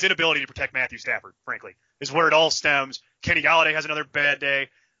the Lions' inability to protect Matthew Stafford, frankly, is where it all stems. Kenny Golladay has another bad day.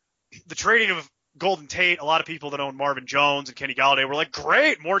 The trading of Golden Tate, a lot of people that own Marvin Jones and Kenny Golladay were like,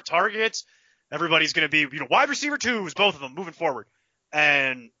 great, more targets. Everybody's going to be, wide receiver 2s, both of them, moving forward.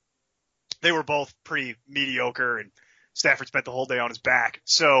 And they were both pretty mediocre, and Stafford spent the whole day on his back.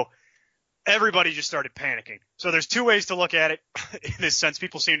 So everybody just started panicking. So there's 2 ways to look at it in this sense.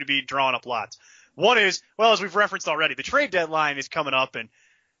 People seem to be drawing up lots. One is, well, as we've referenced already, the trade deadline is coming up, and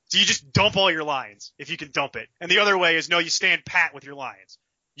so you just dump all your Lions if you can dump it. And the other way is, no, you stand pat with your Lions.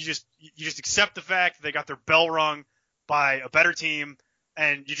 You just accept the fact that they got their bell rung by a better team,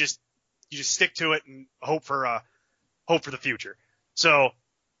 and you just stick to it and hope for the future. So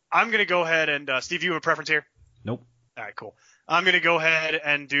I'm gonna go ahead and Steve, you have a preference here? Nope. All right, cool. I'm gonna go ahead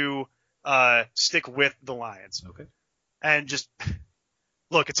and do stick with the Lions. Okay. And just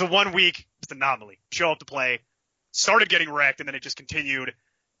look, it's a 1 week anomaly. Show up to play, started getting wrecked, and then it just continued.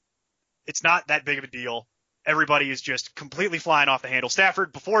 It's not that big of a deal. Everybody is just completely flying off the handle.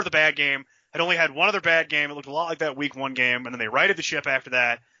 Stafford, before the bad game, had only had one other bad game. It looked a lot like that week 1 game, and then they righted the ship after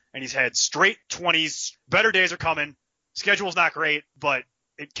that, and he's had straight 20s. Better days are coming. Schedule's not great, but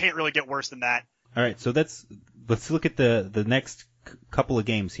it can't really get worse than that. All right, so let's look at the next couple of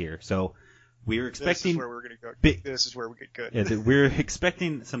games here. So we were expecting This is where we're going to go. This is where we get good. Yeah, we're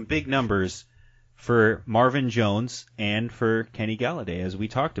expecting some big numbers for Marvin Jones and for Kenny Golladay, as we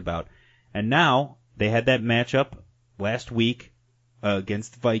talked about. And now they had that matchup last week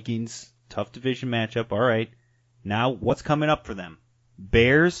against the Vikings. Tough division matchup. All right. Now what's coming up for them?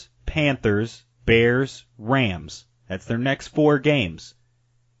 Bears, Panthers, Bears, Rams. That's their next 4 games.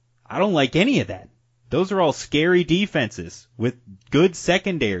 I don't like any of that. Those are all scary defenses with good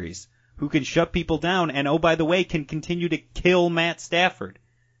secondaries who can shut people down and, oh, by the way, can continue to kill Matt Stafford.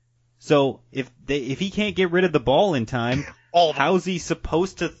 So if he can't get rid of the ball in time, how's he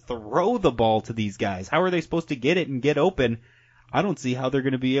supposed to throw the ball to these guys? How are they supposed to get it and get open? I don't see how they're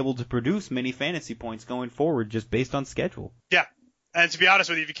going to be able to produce many fantasy points going forward just based on schedule. Yeah, and to be honest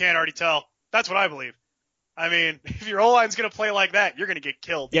with you, if you can't already tell, that's what I believe. I mean, if your O-line's going to play like that, you're going to get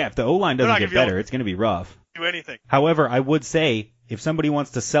killed. Yeah, if the O-line doesn't get better, it's going to be rough. Do anything. However, I would say if somebody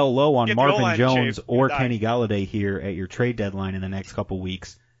wants to sell low on Marvin Jones or Kenny Golladay here at your trade deadline in the next couple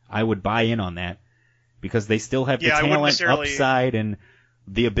weeks, I would buy in on that because they still have the talent, upside, and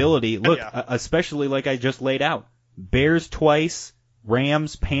the ability. Look, especially like I just laid out, Bears twice,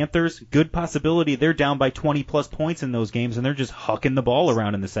 Rams, Panthers, good possibility they're down by 20-plus points in those games, and they're just hucking the ball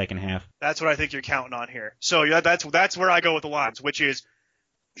around in the second half. That's what I think you're counting on here. So yeah, that's where I go with the Lions, which is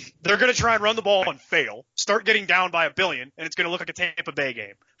they're going to try and run the ball and fail, start getting down by 1 billion, and it's going to look like a Tampa Bay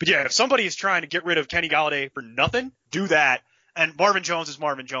game. But yeah, if somebody is trying to get rid of Kenny Golladay for nothing, do that. And Marvin Jones is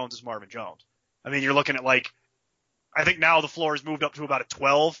Marvin Jones is Marvin Jones. I mean, you're looking at like I think now the floor has moved up to about a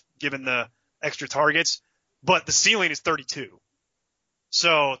 12, given the extra targets, but the ceiling is 32.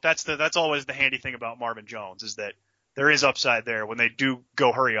 So that's always the handy thing about Marvin Jones, is that there is upside there when they do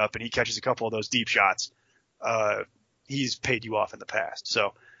go hurry up and he catches a couple of those deep shots. He's paid you off in the past.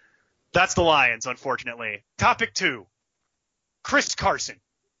 So that's the Lions, unfortunately. Topic 2, Chris Carson.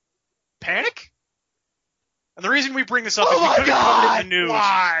 Panic? And the reason we bring this up is we could have covered it in the news.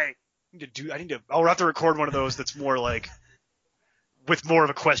 Why? I'll have to record one of those that's more like with more of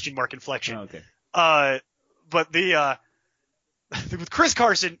a question mark inflection. Oh, okay. But with Chris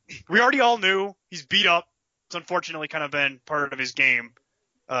Carson, we already all knew he's beat up. It's unfortunately kind of been part of his game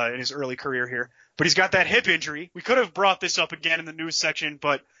in his early career here. But he's got that hip injury. We could have brought this up again in the news section,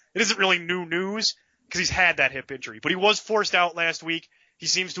 but it isn't really new news because he's had that hip injury. But he was forced out last week. He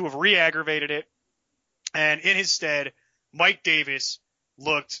seems to have re-aggravated it. And in his stead, Mike Davis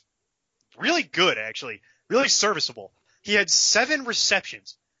looked really good, actually. Really serviceable. He had 7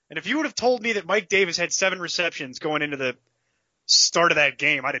 receptions. And if you would have told me that Mike Davis had 7 receptions going into the start of that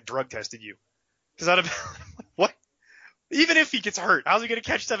game, I'd have drug tested you. Because I'd have what? Even if he gets hurt, how's he going to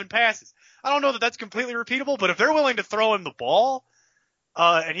catch 7 passes? I don't know that that's completely repeatable, but if they're willing to throw him the ball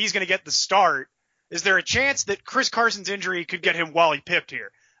and he's going to get the start, is there a chance that Chris Carson's injury could get him Wally pipped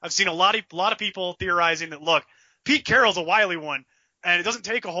here? I've seen a lot of people theorizing that, look, Pete Carroll's a wily one, and it doesn't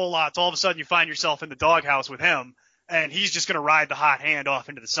take a whole lot to all of a sudden you find yourself in the doghouse with him, and he's just going to ride the hot hand off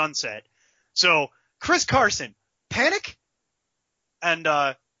into the sunset. So Chris Carson, panic, and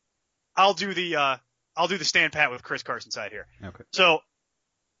I'll do the stand pat with Chris Carson's side here. Okay. So,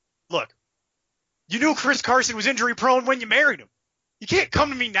 look, you knew Chris Carson was injury prone when you married him. You can't come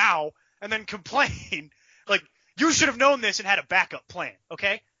to me now and then complain. Like, you should have known this and had a backup plan,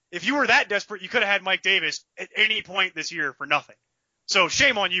 okay? If you were that desperate, you could have had Mike Davis at any point this year for nothing. So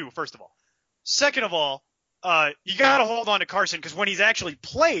shame on you, first of all. Second of all, you got to hold on to Carson because when he's actually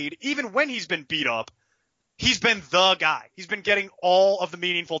played, even when he's been beat up, he's been the guy. He's been getting all of the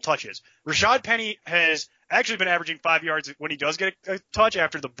meaningful touches. Rashad Penny has actually been averaging 5 yards when he does get a touch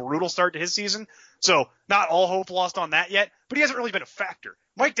after the brutal start to his season. So not all hope lost on that yet, but he hasn't really been a factor.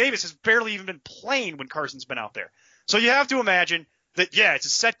 Mike Davis has barely even been playing when Carson's been out there. So you have to imagine that, yeah, it's a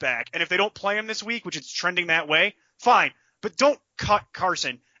setback. And if they don't play him this week, which it's trending that way, fine. But don't cut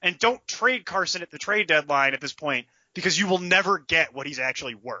Carson and don't trade Carson at the trade deadline at this point because you will never get what he's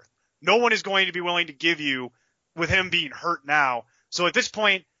actually worth. No one is going to be willing to give you with him being hurt now. So at this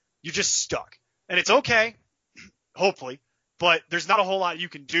point, you're just stuck. And it's okay, hopefully, but there's not a whole lot you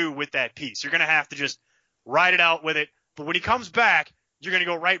can do with that piece. You're going to have to just ride it out with it. But when he comes back, you're going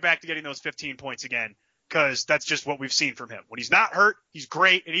to go right back to getting those 15 points again because that's just what we've seen from him. When he's not hurt, he's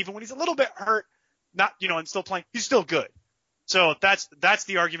great. And even when he's a little bit hurt, and still playing, he's still good. So that's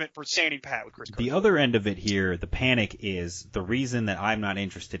the argument for standing pat with Chris Carson. The other end of it here, the panic is the reason that I'm not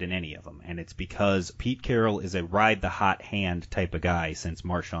interested in any of them, and it's because Pete Carroll is a ride the hot hand type of guy since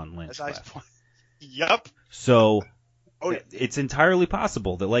Marshawn Lynch left. Yep. So it's entirely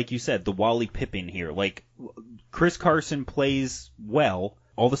possible that, like you said, the Wally Pippin here, like Chris Carson plays well,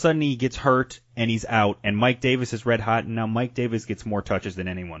 all of a sudden he gets hurt and he's out, and Mike Davis is red hot, and now Mike Davis gets more touches than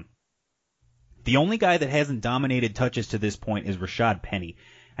anyone. The only guy that hasn't dominated touches to this point is Rashad Penny.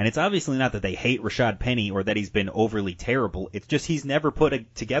 And it's obviously not that they hate Rashad Penny or that he's been overly terrible. It's just he's never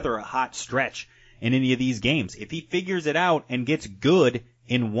put together a hot stretch in any of these games. If he figures it out and gets good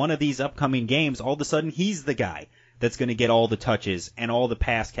in one of these upcoming games, all of a sudden he's the guy that's going to get all the touches and all the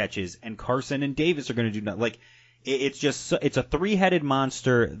pass catches, and Carson and Davis are going to do nothing. Like, it's a three-headed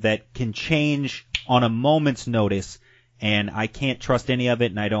monster that can change on a moment's notice, and I can't trust any of it,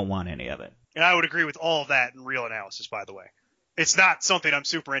 and I don't want any of it. And I would agree with all of that in real analysis, by the way. It's not something I'm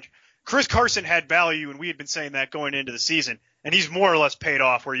super into. Chris Carson had value, and we had been saying that going into the season, and he's more or less paid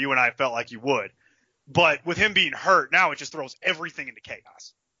off where you and I felt like you would. But with him being hurt, now it just throws everything into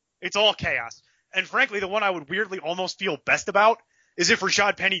chaos. It's all chaos. And frankly, the one I would weirdly almost feel best about is if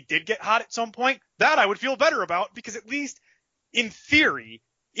Rashad Penny did get hot at some point. That I would feel better about because at least in theory,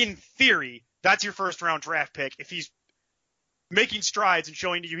 that's your first-round draft pick. If he's making strides and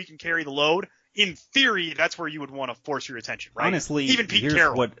showing to you he can carry the load, in theory, that's where you would want to force your attention, right? Honestly, even Pete here's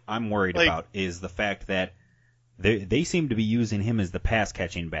Carroll. What I'm worried about is the fact that they seem to be using him as the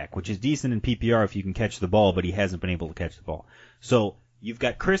pass-catching back, which is decent in PPR if you can catch the ball, but he hasn't been able to catch the ball. So you've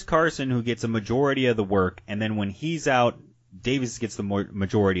got Chris Carson who gets a majority of the work, and then when he's out, Davis gets the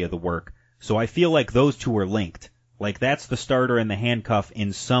majority of the work. So I feel like those two are linked. Like that's the starter and the handcuff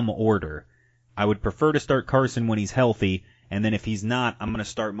in some order. I would prefer to start Carson when he's healthy, and then if he's not, I'm going to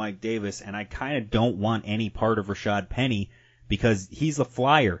start Mike Davis, and I kind of don't want any part of Rashad Penny because he's a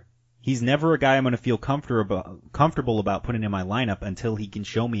flyer. He's never a guy I'm going to feel comfortable about putting in my lineup until he can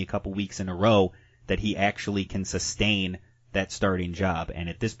show me a couple weeks in a row that he actually can sustain that starting job. And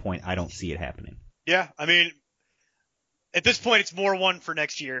at this point, I don't see it happening. Yeah, I mean, at this point, it's more one for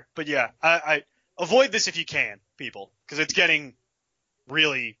next year. But yeah, I avoid this if you can, people, because it's getting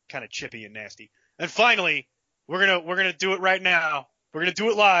really kind of chippy and nasty. And finally, we're gonna do it right now. We're gonna do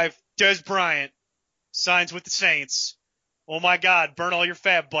it live. Dez Bryant signs with the Saints. Oh my God, burn all your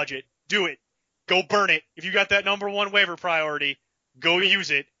fab budget. Do it. Go burn it. If you got that number one waiver priority, go use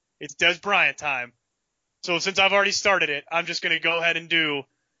it. It's Dez Bryant time. So since I've already started it, I'm just going to go ahead and do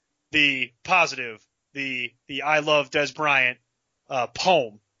the positive, the I love Dez Bryant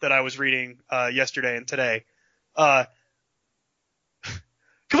poem that I was reading yesterday and today. Come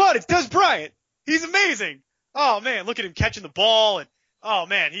on, it's Dez Bryant. He's amazing. Oh man, look at him catching the ball, and oh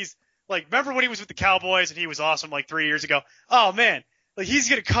man, he's like, remember when he was with the Cowboys and he was awesome like 3 years ago? Oh man, like he's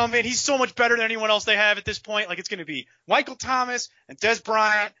gonna come in. He's so much better than anyone else they have at this point. Like it's gonna be Michael Thomas and Dez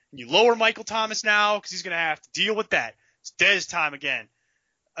Bryant, and you lower Michael Thomas now because he's gonna have to deal with that. It's Dez time again.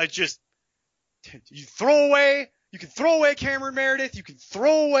 You can throw away Cameron Meredith. You can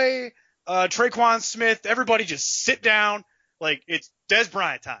throw away Traquan Smith. Everybody just sit down. Like, it's Dez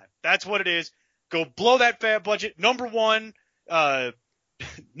Bryant time. That's what it is. Go blow that fab budget. Number one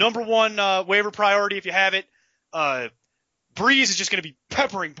waiver priority if you have it. Breeze is just going to be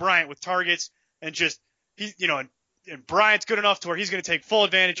peppering Bryant with targets, and and Bryant's good enough to where he's going to take full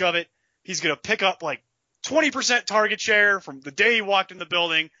advantage of it. He's going to pick up like 20% target share from the day he walked in the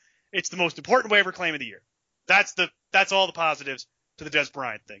building. It's the most important waiver claim of the year. That's all the positives to the Dez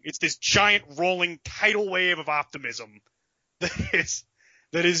Bryant thing. It's this giant rolling tidal wave of optimism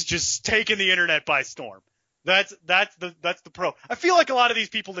that is just taking the internet by storm. That's the pro. I feel like a lot of these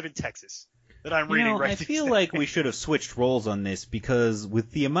people live in Texas that I'm reading right now. I feel like we should have switched roles on this, because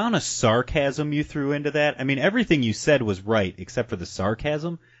with the amount of sarcasm you threw into that, I mean, everything you said was right except for the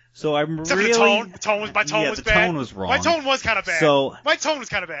sarcasm. So I'm except really... for the tone. My tone was bad. The tone was wrong. My tone was kind of bad. So my tone was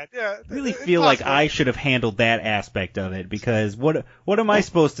kind of bad. Yeah. I really feel like I should have handled that aspect of it, because what am I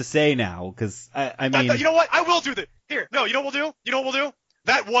supposed to say now? Because I mean... You know what? I will do that. Here. No, you know what we'll do? You know what we'll do?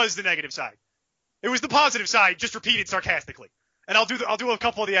 That was the negative side. It was the positive side, just repeated sarcastically. And I'll do a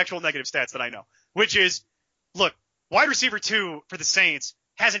couple of the actual negative stats that I know, which is, look, wide receiver 2 for the Saints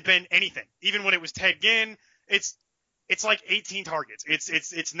hasn't been anything. Even when it was Ted Ginn, it's like 18 targets.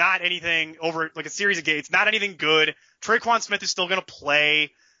 It's not anything over like a series of games. It's not anything good. Traquan Smith is still going to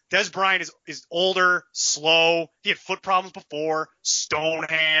play. Dez Bryant is older, slow. He had foot problems before, stone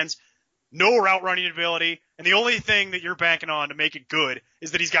hands, no route running ability. And the only thing that you're banking on to make it good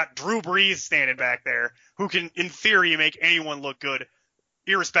is that he's got Drew Brees standing back there who can, in theory, make anyone look good,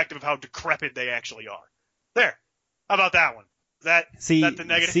 irrespective of how decrepit they actually are. There. How about that one? That the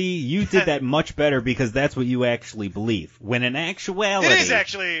negative? See, you did that much better because that's what you actually believe. When in actuality... It is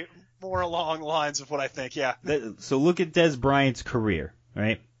actually more along the lines of what I think, yeah. So look at Dez Bryant's career,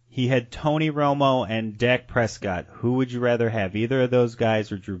 right? He had Tony Romo and Dak Prescott. Who would you rather have, either of those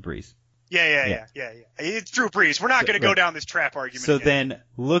guys or Drew Brees? Yeah. It's Drew Brees. We're not going to go down this trap argument. So then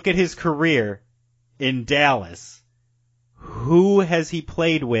look at his career in Dallas. Who has he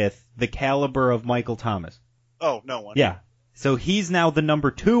played with the caliber of Michael Thomas? Oh, no one. Yeah. So he's now the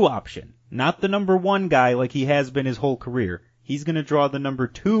number 2 option, not the number 1 guy like he has been his whole career. He's going to draw the number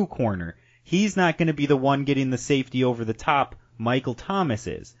 2 corner. He's not going to be the one getting the safety over the top. Michael Thomas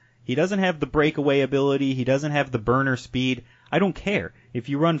is. He doesn't have the breakaway ability. He doesn't have the burner speed. I don't care. If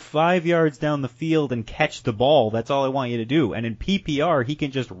you run 5 yards down the field and catch the ball, that's all I want you to do. And in PPR, he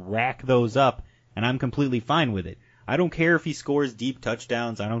can just rack those up, and I'm completely fine with it. I don't care if he scores deep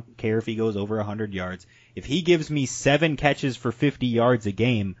touchdowns. I don't care if he goes over 100 yards. If he gives me 7 catches for 50 yards a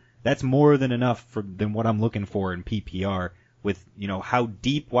game, that's more than enough than what I'm looking for in PPR. With, how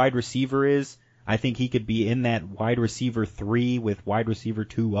deep wide receiver is, I think he could be in that wide receiver 3 with wide receiver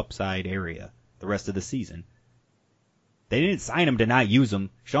 2 upside area the rest of the season. They didn't sign him to not use him.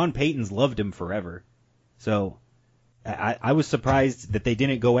 Sean Payton's loved him forever. So I was surprised that they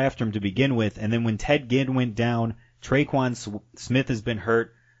didn't go after him to begin with. And then when Ted Ginn went down, Traquan Smith has been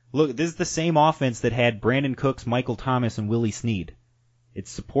hurt. Look, this is the same offense that had Brandon Cooks, Michael Thomas, and Willie Snead.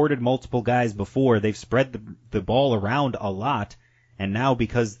 It's supported multiple guys before. They've spread the ball around a lot. And now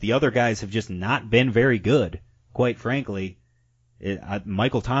because the other guys have just not been very good, quite frankly,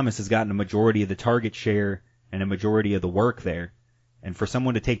 Michael Thomas has gotten a majority of the target share and a majority of the work there. And for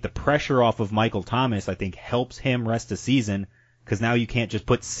someone to take the pressure off of Michael Thomas, I think helps him rest a season, because now you can't just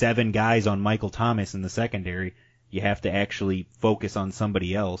put 7 guys on Michael Thomas in the secondary. You have to actually focus on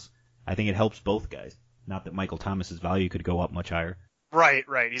somebody else. I think it helps both guys. Not that Michael Thomas's value could go up much higher. Right.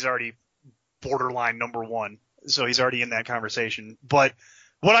 He's already borderline number one, so he's already in that conversation. But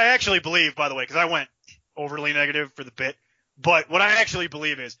what I actually believe, by the way, because I went overly negative for the bit, but what I actually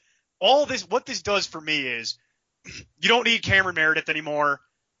believe is what this does for me is you don't need Cameron Meredith anymore.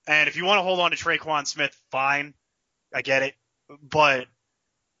 And if you want to hold on to Traquan Smith, fine. I get it. But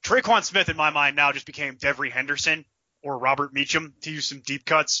Traquan Smith, in my mind, now just became Devery Henderson or Robert Meacham, to use some deep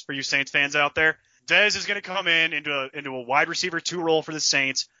cuts for you Saints fans out there. Dez is going to come into a wide receiver 2 role for the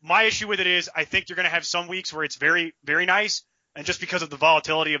Saints. My issue with it is I think you're going to have some weeks where it's very, very nice. And just because of the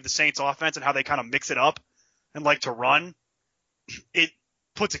volatility of the Saints offense and how they kind of mix it up and like to run, it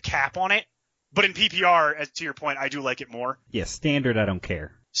puts a cap on it. But in PPR, as to your point, I do like it more. Yeah, standard, I don't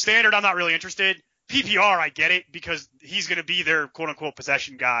care. Standard, I'm not really interested. PPR, I get it because he's going to be their quote-unquote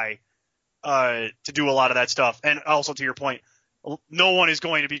possession guy to do a lot of that stuff. And also to your point, no one is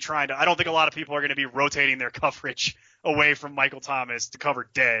going to be trying to – I don't think a lot of people are going to be rotating their coverage away from Michael Thomas to cover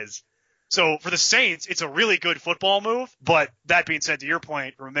Dez. So for the Saints, it's a really good football move. But that being said, to your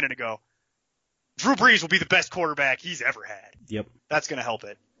point from a minute ago, Drew Brees will be the best quarterback he's ever had. Yep. That's going to help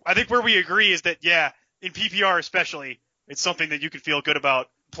it. I think where we agree is that, yeah, in PPR especially, it's something that you can feel good about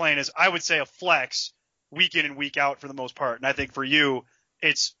playing as, I would say, a flex week in and week out for the most part. And I think for you,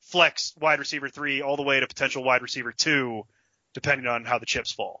 it's flex wide receiver 3 all the way to potential wide receiver 2, depending on how the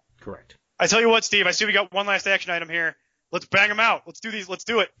chips fall. Correct. I tell you what, Steve, I see we got one last action item here. Let's bang them out. Let's do these. Let's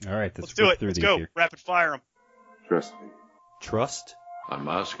do it. All right. Let's do it. Let's go. Here. Rapid fire them. Trust me. Trust I'm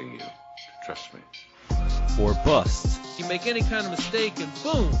asking you. Trust me. or bust. You make any kind of mistake and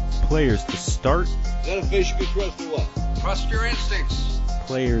boom. Players to start. Is that a fish you can trust or what? Trust your instincts.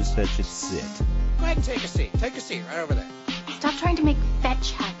 Players that should sit. Go ahead and take a seat. Take a seat right over there. Stop trying to make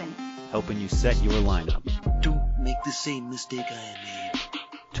fetch happen. Helping you set your lineup Don't make the same mistake I made.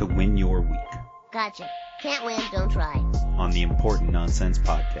 to win your week Gotcha. Can't win, don't try. on the Important Nonsense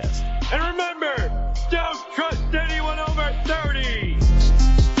Podcast. And remember, don't trust anyone over 30.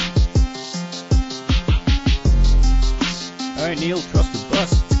 All right, Neil, trust or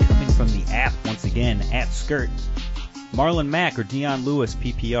bust coming from the app once again at Skirt. Marlon Mack or Dion Lewis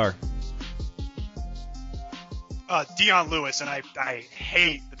PPR. Dion Lewis, and I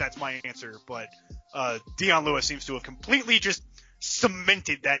hate that that's my answer, but Dion Lewis seems to have completely just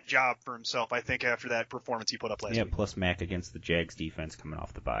cemented that job for himself, I think, after that performance he put up last week. Plus Mack against the Jags defense coming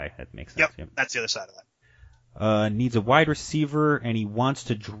off the bye. That makes Yep, sense. Yep. that's the other side of that. Needs a wide receiver, and he wants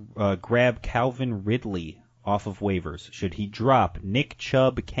to grab Calvin Ridley off of waivers. Should he drop Nick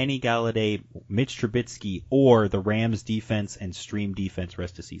Chubb, Kenny Galladay, Mitch Trubisky, or the Rams defense and stream defense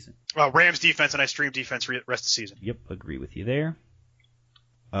rest of season? Rams defense and I stream defense rest of season. Yep, agree with you there.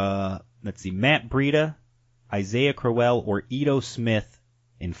 Let's see, Matt Breida, Isaiah Crowell, or Ito Smith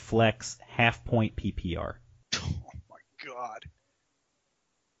in flex half-point PPR. Oh my God.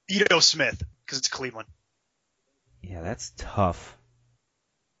 Ito Smith, because it's Cleveland. Yeah, that's tough.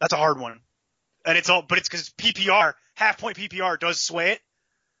 That's a hard one. And it's because PPR, half-point PPR does sway it,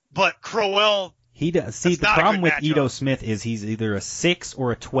 but Crowell. He does. See, the not a problem good with Ito matchup. Smith is he's either a 6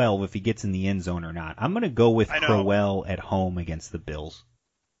 or a 12 if he gets in the end zone or not. I'm going to go with I know. Crowell at home against the Bills.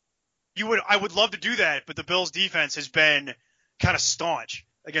 I would love to do that, but the Bills' defense has been kind of staunch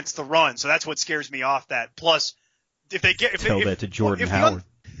against the run, so that's what scares me off that. Plus, if they get Tell that to Jordan Howard.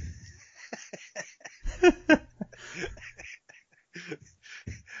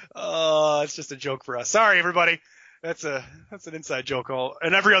 It's just a joke for us. Sorry, everybody. That's an inside joke.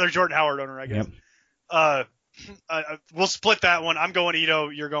 And every other Jordan Howard owner, I guess. Yep. We'll split that one. I'm going Ito.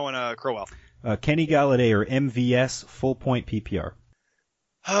 You're going Crowell. Kenny Galladay or MVS full point PPR.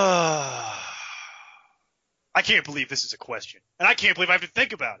 I can't believe this is a question, and I can't believe I have to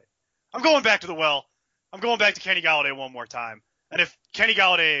think about it. I'm going back to the well. I'm going back to Kenny Galladay one more time. And if Kenny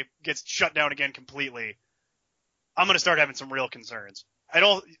Galladay gets shut down again completely, I'm going to start having some real concerns. I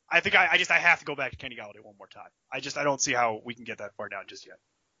have to go back to Kenny Galladay one more time. I don't see how we can get that far down just yet.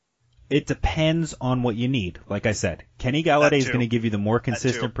 It depends on what you need. Like I said, Kenny Galladay is going to give you the more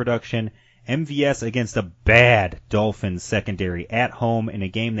consistent production. MVS against a bad Dolphins secondary at home in a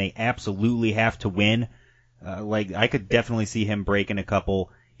game they absolutely have to win. I could definitely see him breaking a couple.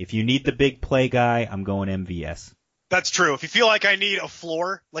 If you need the big play guy, I'm going MVS. That's true. If you feel like I need a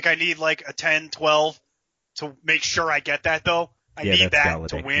floor, like I need like a 10, 12 to make sure I get that though, I need that Galladay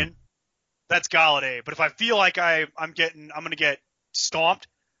to win. Yeah. That's Galladay. But if I feel like I'm going to get stomped,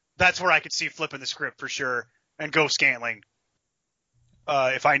 that's where I could see flipping the script for sure and go Scantling.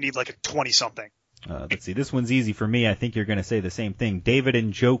 If I need like a 20-something. Let's see. This one's easy for me. I think you're going to say the same thing. David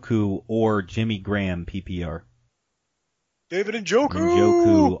Njoku or Jimmy Graham PPR. David Njoku.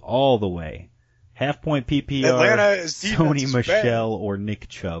 Njoku all the way. Half-point PPR, Atlanta's Sony defense Michel or Nick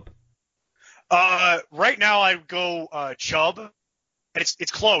Chubb? Right now I'd go Chubb. And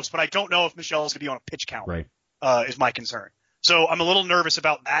it's close, but I don't know if Michel is going to be on a pitch count. Right. Is my concern. So I'm a little nervous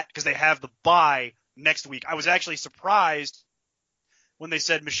about that because they have the bye next week. I was actually surprised when they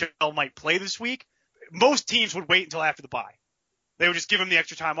said Michel might play this week. Most teams would wait until after the bye. They would just give him the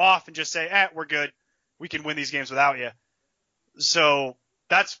extra time off and just say, we're good. We can win these games without you. So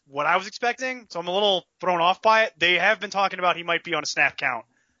that's what I was expecting. So I'm a little thrown off by it. They have been talking about he might be on a snap count.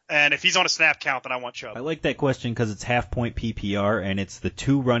 And if he's on a snap count, then I want Chubb. I like that question because it's half-point PPR, and it's the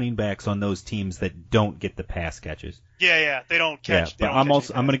two running backs on those teams that don't get the pass catches. Yeah, they don't catch. Yeah, but I'm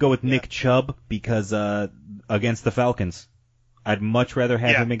going to go with Nick Chubb because against the Falcons. I'd much rather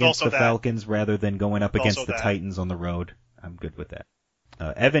have him against the Falcons rather than going up against the Titans on the road. I'm good with that.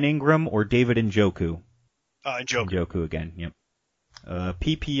 Evan Ingram or David Njoku? Njoku. Njoku again, yep.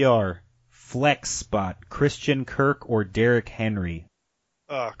 PPR, flex spot, Christian Kirk or Derrick Henry?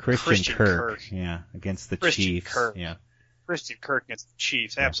 Christian Kirk. Yeah, against the Chiefs. Kirk. Yeah. Christian Kirk against the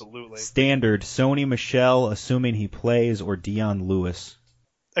Chiefs, absolutely. Standard, Sony Michel, assuming he plays, or Dion Lewis?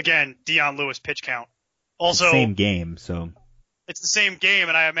 Again, Dion Lewis pitch count. Also, same game, so. It's the same game,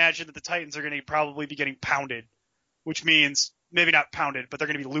 and I imagine that the Titans are going to probably be getting pounded, which means maybe not pounded, but they're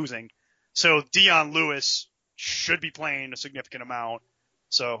going to be losing. So Dion Lewis should be playing a significant amount.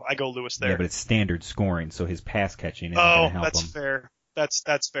 So I go Lewis there. Yeah, but it's standard scoring, so his pass catching isn't going to help him. Oh, that's fair.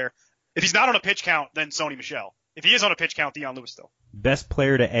 That's fair. If he's not on a pitch count, then Sony Michel. If he is on a pitch count, Dion Lewis still. Best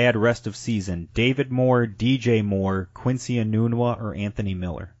player to add rest of season: David Moore, DJ Moore, Quincy Enunwa, or Anthony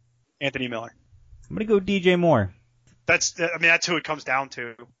Miller? Anthony Miller. I'm going to go DJ Moore. That's who it comes down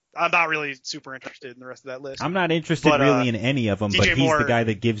to. I'm not really super interested in the rest of that list. I'm not interested really in any of them, but he's the guy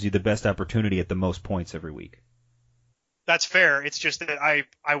that gives you the best opportunity at the most points every week. That's fair. It's just that I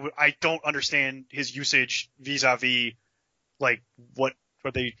don't understand his usage vis-a-vis like what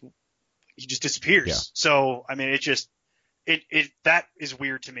he just disappears. Yeah. So I mean, it that is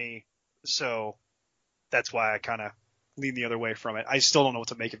weird to me. So that's why I kind of lean the other way from it. I still don't know what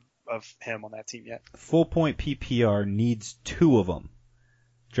to make of him on that team yet. Full point PPR needs two of them.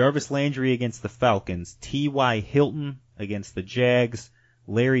 Jarvis Landry against the Falcons, T.Y. Hilton against the Jags,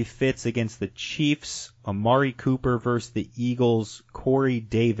 Larry Fitz against the Chiefs, Amari Cooper versus the Eagles, Corey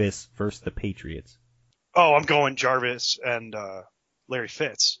Davis versus the Patriots. Oh, I'm going Jarvis and Larry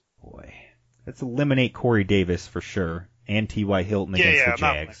Fitz. Boy, let's eliminate Corey Davis for sure, and T.Y. Hilton against the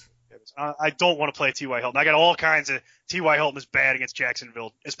Jags. I don't want to play T.Y. Hilton. I got all kinds of T.Y. Hilton is bad against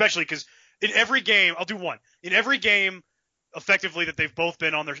Jacksonville, especially because in every game, I'll do one. In every game, effectively, that they've both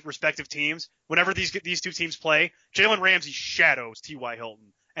been on their respective teams, whenever these two teams play, Jalen Ramsey shadows T.Y.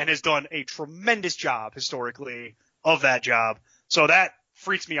 Hilton and has done a tremendous job historically of that job. So that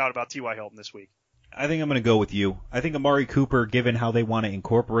freaks me out about T.Y. Hilton this week. I think I'm going to go with you. I think Amari Cooper, given how they want to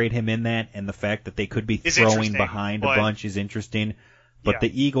incorporate him in that and the fact that they could be throwing behind a bunch, is interesting. But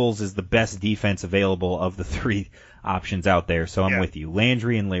the Eagles is the best defense available of the three options out there, so I'm with you.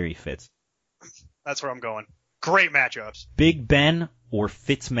 Landry and Larry Fitz. That's where I'm going. Great matchups. Big Ben or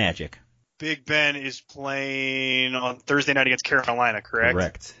Fitzmagic? Big Ben is playing on Thursday night against Carolina, correct?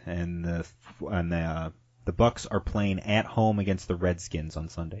 Correct. And the Bucs are playing at home against the Redskins on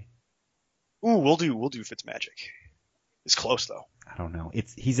Sunday. Ooh, we'll do Fitzmagic. It's close though. I don't know.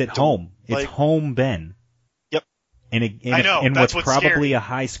 He's at home. It's home Ben. Yep. In what's probably a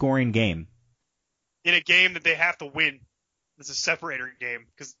high-scoring game. In a game that they have to win. It's a separator game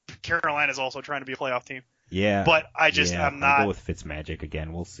because Carolina's also trying to be a playoff team. Yeah. But I'm not. I'll go with Fitzmagic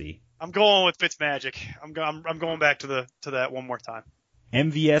again. We'll see. I'm going with Fitzmagic. I'm going back to that one more time.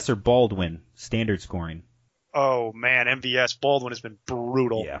 MVS or Baldwin? Standard scoring. Oh man, MVS. Baldwin has been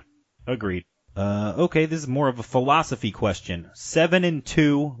brutal. Yeah. Agreed. Okay, this is more of a philosophy question.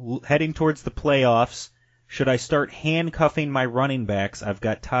 7-2, heading towards the playoffs. Should I start handcuffing my running backs? I've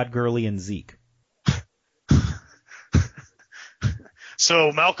got Todd Gurley and Zeke.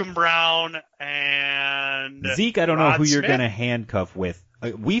 So Malcolm Brown and Zeke, I don't know who you're going to handcuff with.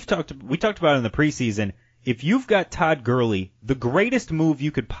 We talked about it in the preseason. If you've got Todd Gurley, the greatest move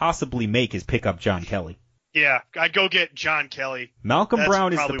you could possibly make is pick up John Kelly. Yeah, I'd go get John Kelly. Malcolm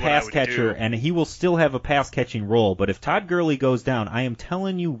Brown is the pass catcher, and he will still have a pass-catching role. But if Todd Gurley goes down, I am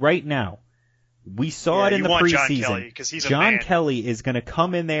telling you right now, we saw it in the preseason. John Kelly is going to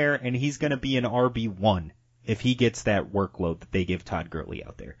come in there, and he's going to be an RB1 if he gets that workload that they give Todd Gurley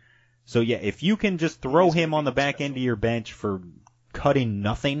out there. So, yeah, if you can just throw him on the back end of your bench for cutting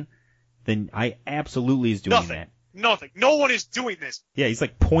nothing, then I absolutely is doing that. Nothing. No one is doing this. Yeah, he's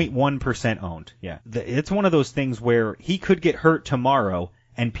like 0.1% owned. Yeah. It's one of those things where he could get hurt tomorrow,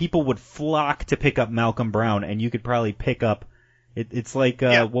 and people would flock to pick up Malcolm Brown, and you could probably pick up. It's like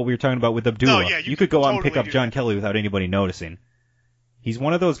what we were talking about with Abdullah. No, yeah, you could go out and totally pick up John Kelly without anybody noticing. He's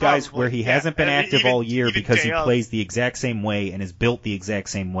one of those guys Probably, where he hasn't been active all year even because he day of. plays the exact same way and is built the exact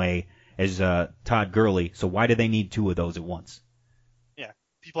same way as Todd Gurley. So why do they need two of those at once? Yeah,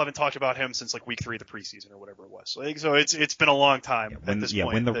 people haven't talked about him since like week 3 of the preseason or whatever it was. So it's been a long time at this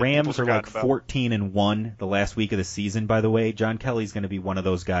point. When the Rams are like 14-1 the last week of the season, by the way, John Kelly's going to be one of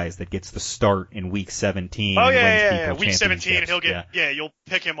those guys that gets the start in week 17. Oh and yeah, wins yeah, people yeah. Week 17, championships. he'll get you'll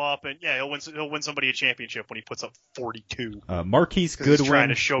pick him up and he'll win somebody a championship when he puts up 42. Marquise 'Cause he's trying Goodwin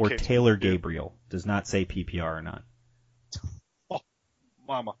to showcase or Taylor what he can do. Gabriel does not say PPR or not. Oh,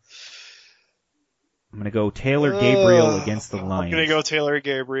 mama. I'm going to go Taylor Gabriel against the Lions. I'm going to go Taylor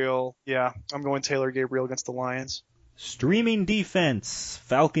Gabriel. Yeah, I'm going Taylor Gabriel against the Lions. Streaming defense,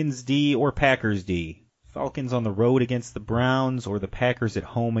 Falcons D or Packers D. Falcons on the road against the Browns or the Packers at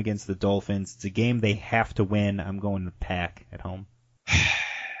home against the Dolphins. It's a game they have to win. I'm going to Pack at home.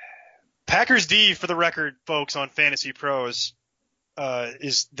 Packers D, for the record, folks, on Fantasy Pros,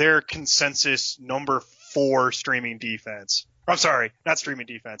 is their consensus number 4 streaming defense. I'm sorry, not streaming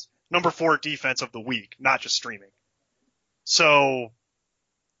defense. Number 4 defense of the week, not just streaming. So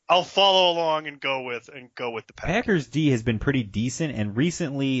I'll follow along and go with the Packers. Packers D has been pretty decent, and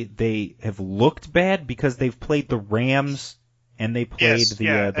recently they have looked bad because they've played the Rams and they played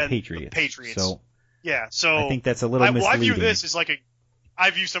the Patriots. The Patriots. So yeah, so I think that's a little misleading. I view this as I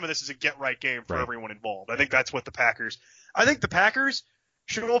view some of this as a get right game for everyone involved. I think that's what the Packers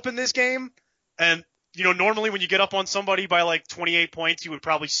should open this game, and normally when you get up on somebody by like 28 points, you would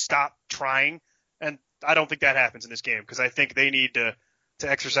probably stop trying, and I don't think that happens in this game because I think they need to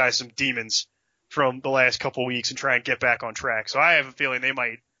exercise some demons from the last couple weeks and try and get back on track. So I have a feeling they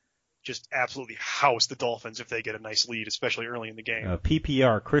might just absolutely house the Dolphins if they get a nice lead, especially early in the game.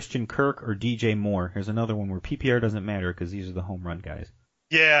 PPR, Christian Kirk or DJ Moore. Here's another one where PPR doesn't matter because these are the home run guys.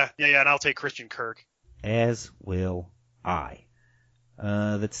 Yeah, and I'll take Christian Kirk. As will I.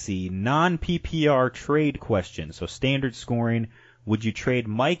 Let's see. Non-PPR trade question. So standard scoring. Would you trade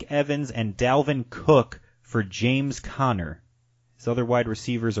Mike Evans and Dalvin Cook for James Conner? His other wide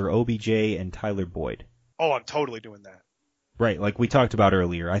receivers are OBJ and Tyler Boyd. Oh, I'm totally doing that. Right, like we talked about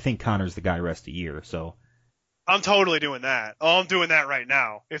earlier. I think Conner's the guy rest of the year, so. I'm totally doing that. Oh, I'm doing that right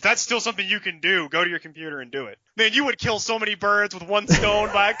now. If that's still something you can do, go to your computer and do it. Man, you would kill so many birds with one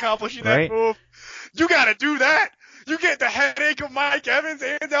stone by accomplishing that move. You gotta do that. You get the headache of Mike Evans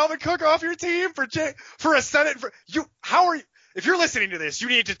and Dalvin Cook off your team for a Senate. If you're listening to this, you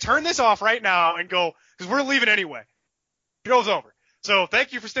need to turn this off right now and go, because we're leaving anyway. Show's over. So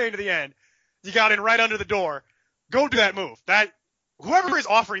thank you for staying to the end. You got in right under the door. Go do that move. Whoever is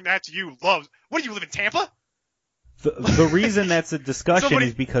offering that to you loves. What do you live in Tampa? The reason that's a discussion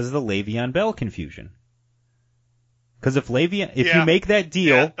is because of the Le'Veon Bell confusion. Because if you make that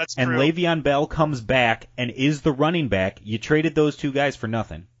deal and true. Le'Veon Bell comes back and is the running back, you traded those two guys for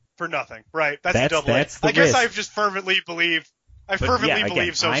nothing. For nothing, right? That's a double. That's the I guess risk. I just fervently believe.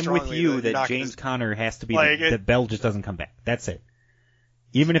 Believe so I'm strongly. with you that James Conner has to be that Bell just doesn't come back. That's it.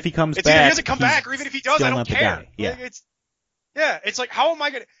 Even if he comes back, either he doesn't come back, or even if he does, I don't care. Yeah. It's like, how am I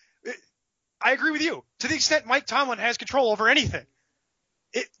gonna? I agree with you. To the extent Mike Tomlin has control over anything,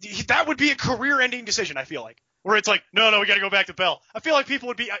 that would be a career-ending decision. I feel like, where it's like, no, we got to go back to Bell. I feel like people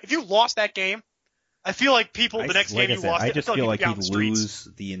would be, if you lost that game. I feel like the next game you lost. I just feel like he'd lose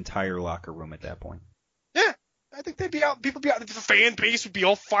the entire locker room at that point. Yeah. I think they'd be out. People would be out. The fan base would be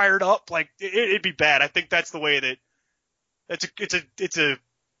all fired up. Like it'd be bad. I think that's the way that it's a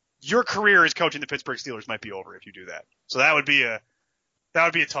your career as coaching the Pittsburgh Steelers might be over if you do that. So that would be a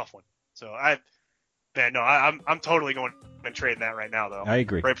tough one. So I'm totally going and trading that right now though. I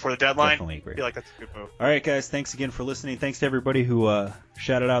agree. Right before the deadline. Definitely agree. I feel like that's a good move. All right, guys. Thanks again for listening. Thanks to everybody who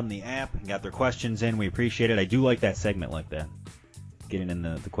shouted out in the app and got their questions in. We appreciate it. I do like that segment like that. Getting in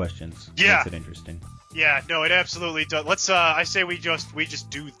the questions. Yeah. Makes it interesting. Yeah, no, it absolutely does. Let's I say we just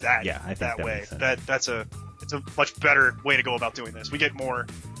do that. Yeah, I think that way. makes sense. It's a much better way to go about doing this. We get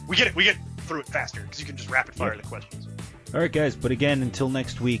through it faster because you can just rapid fire the questions. All right, guys, but again, until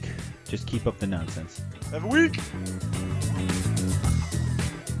next week, just keep up the nonsense. Have a week.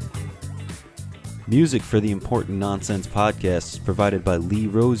 Music for the Important Nonsense podcast is provided by Lee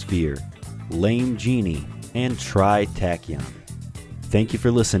Rosevear, Lame Genie, and Tri Tachyon. Thank you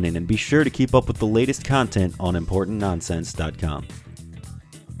for listening, and be sure to keep up with the latest content on ImportantNonsense.com.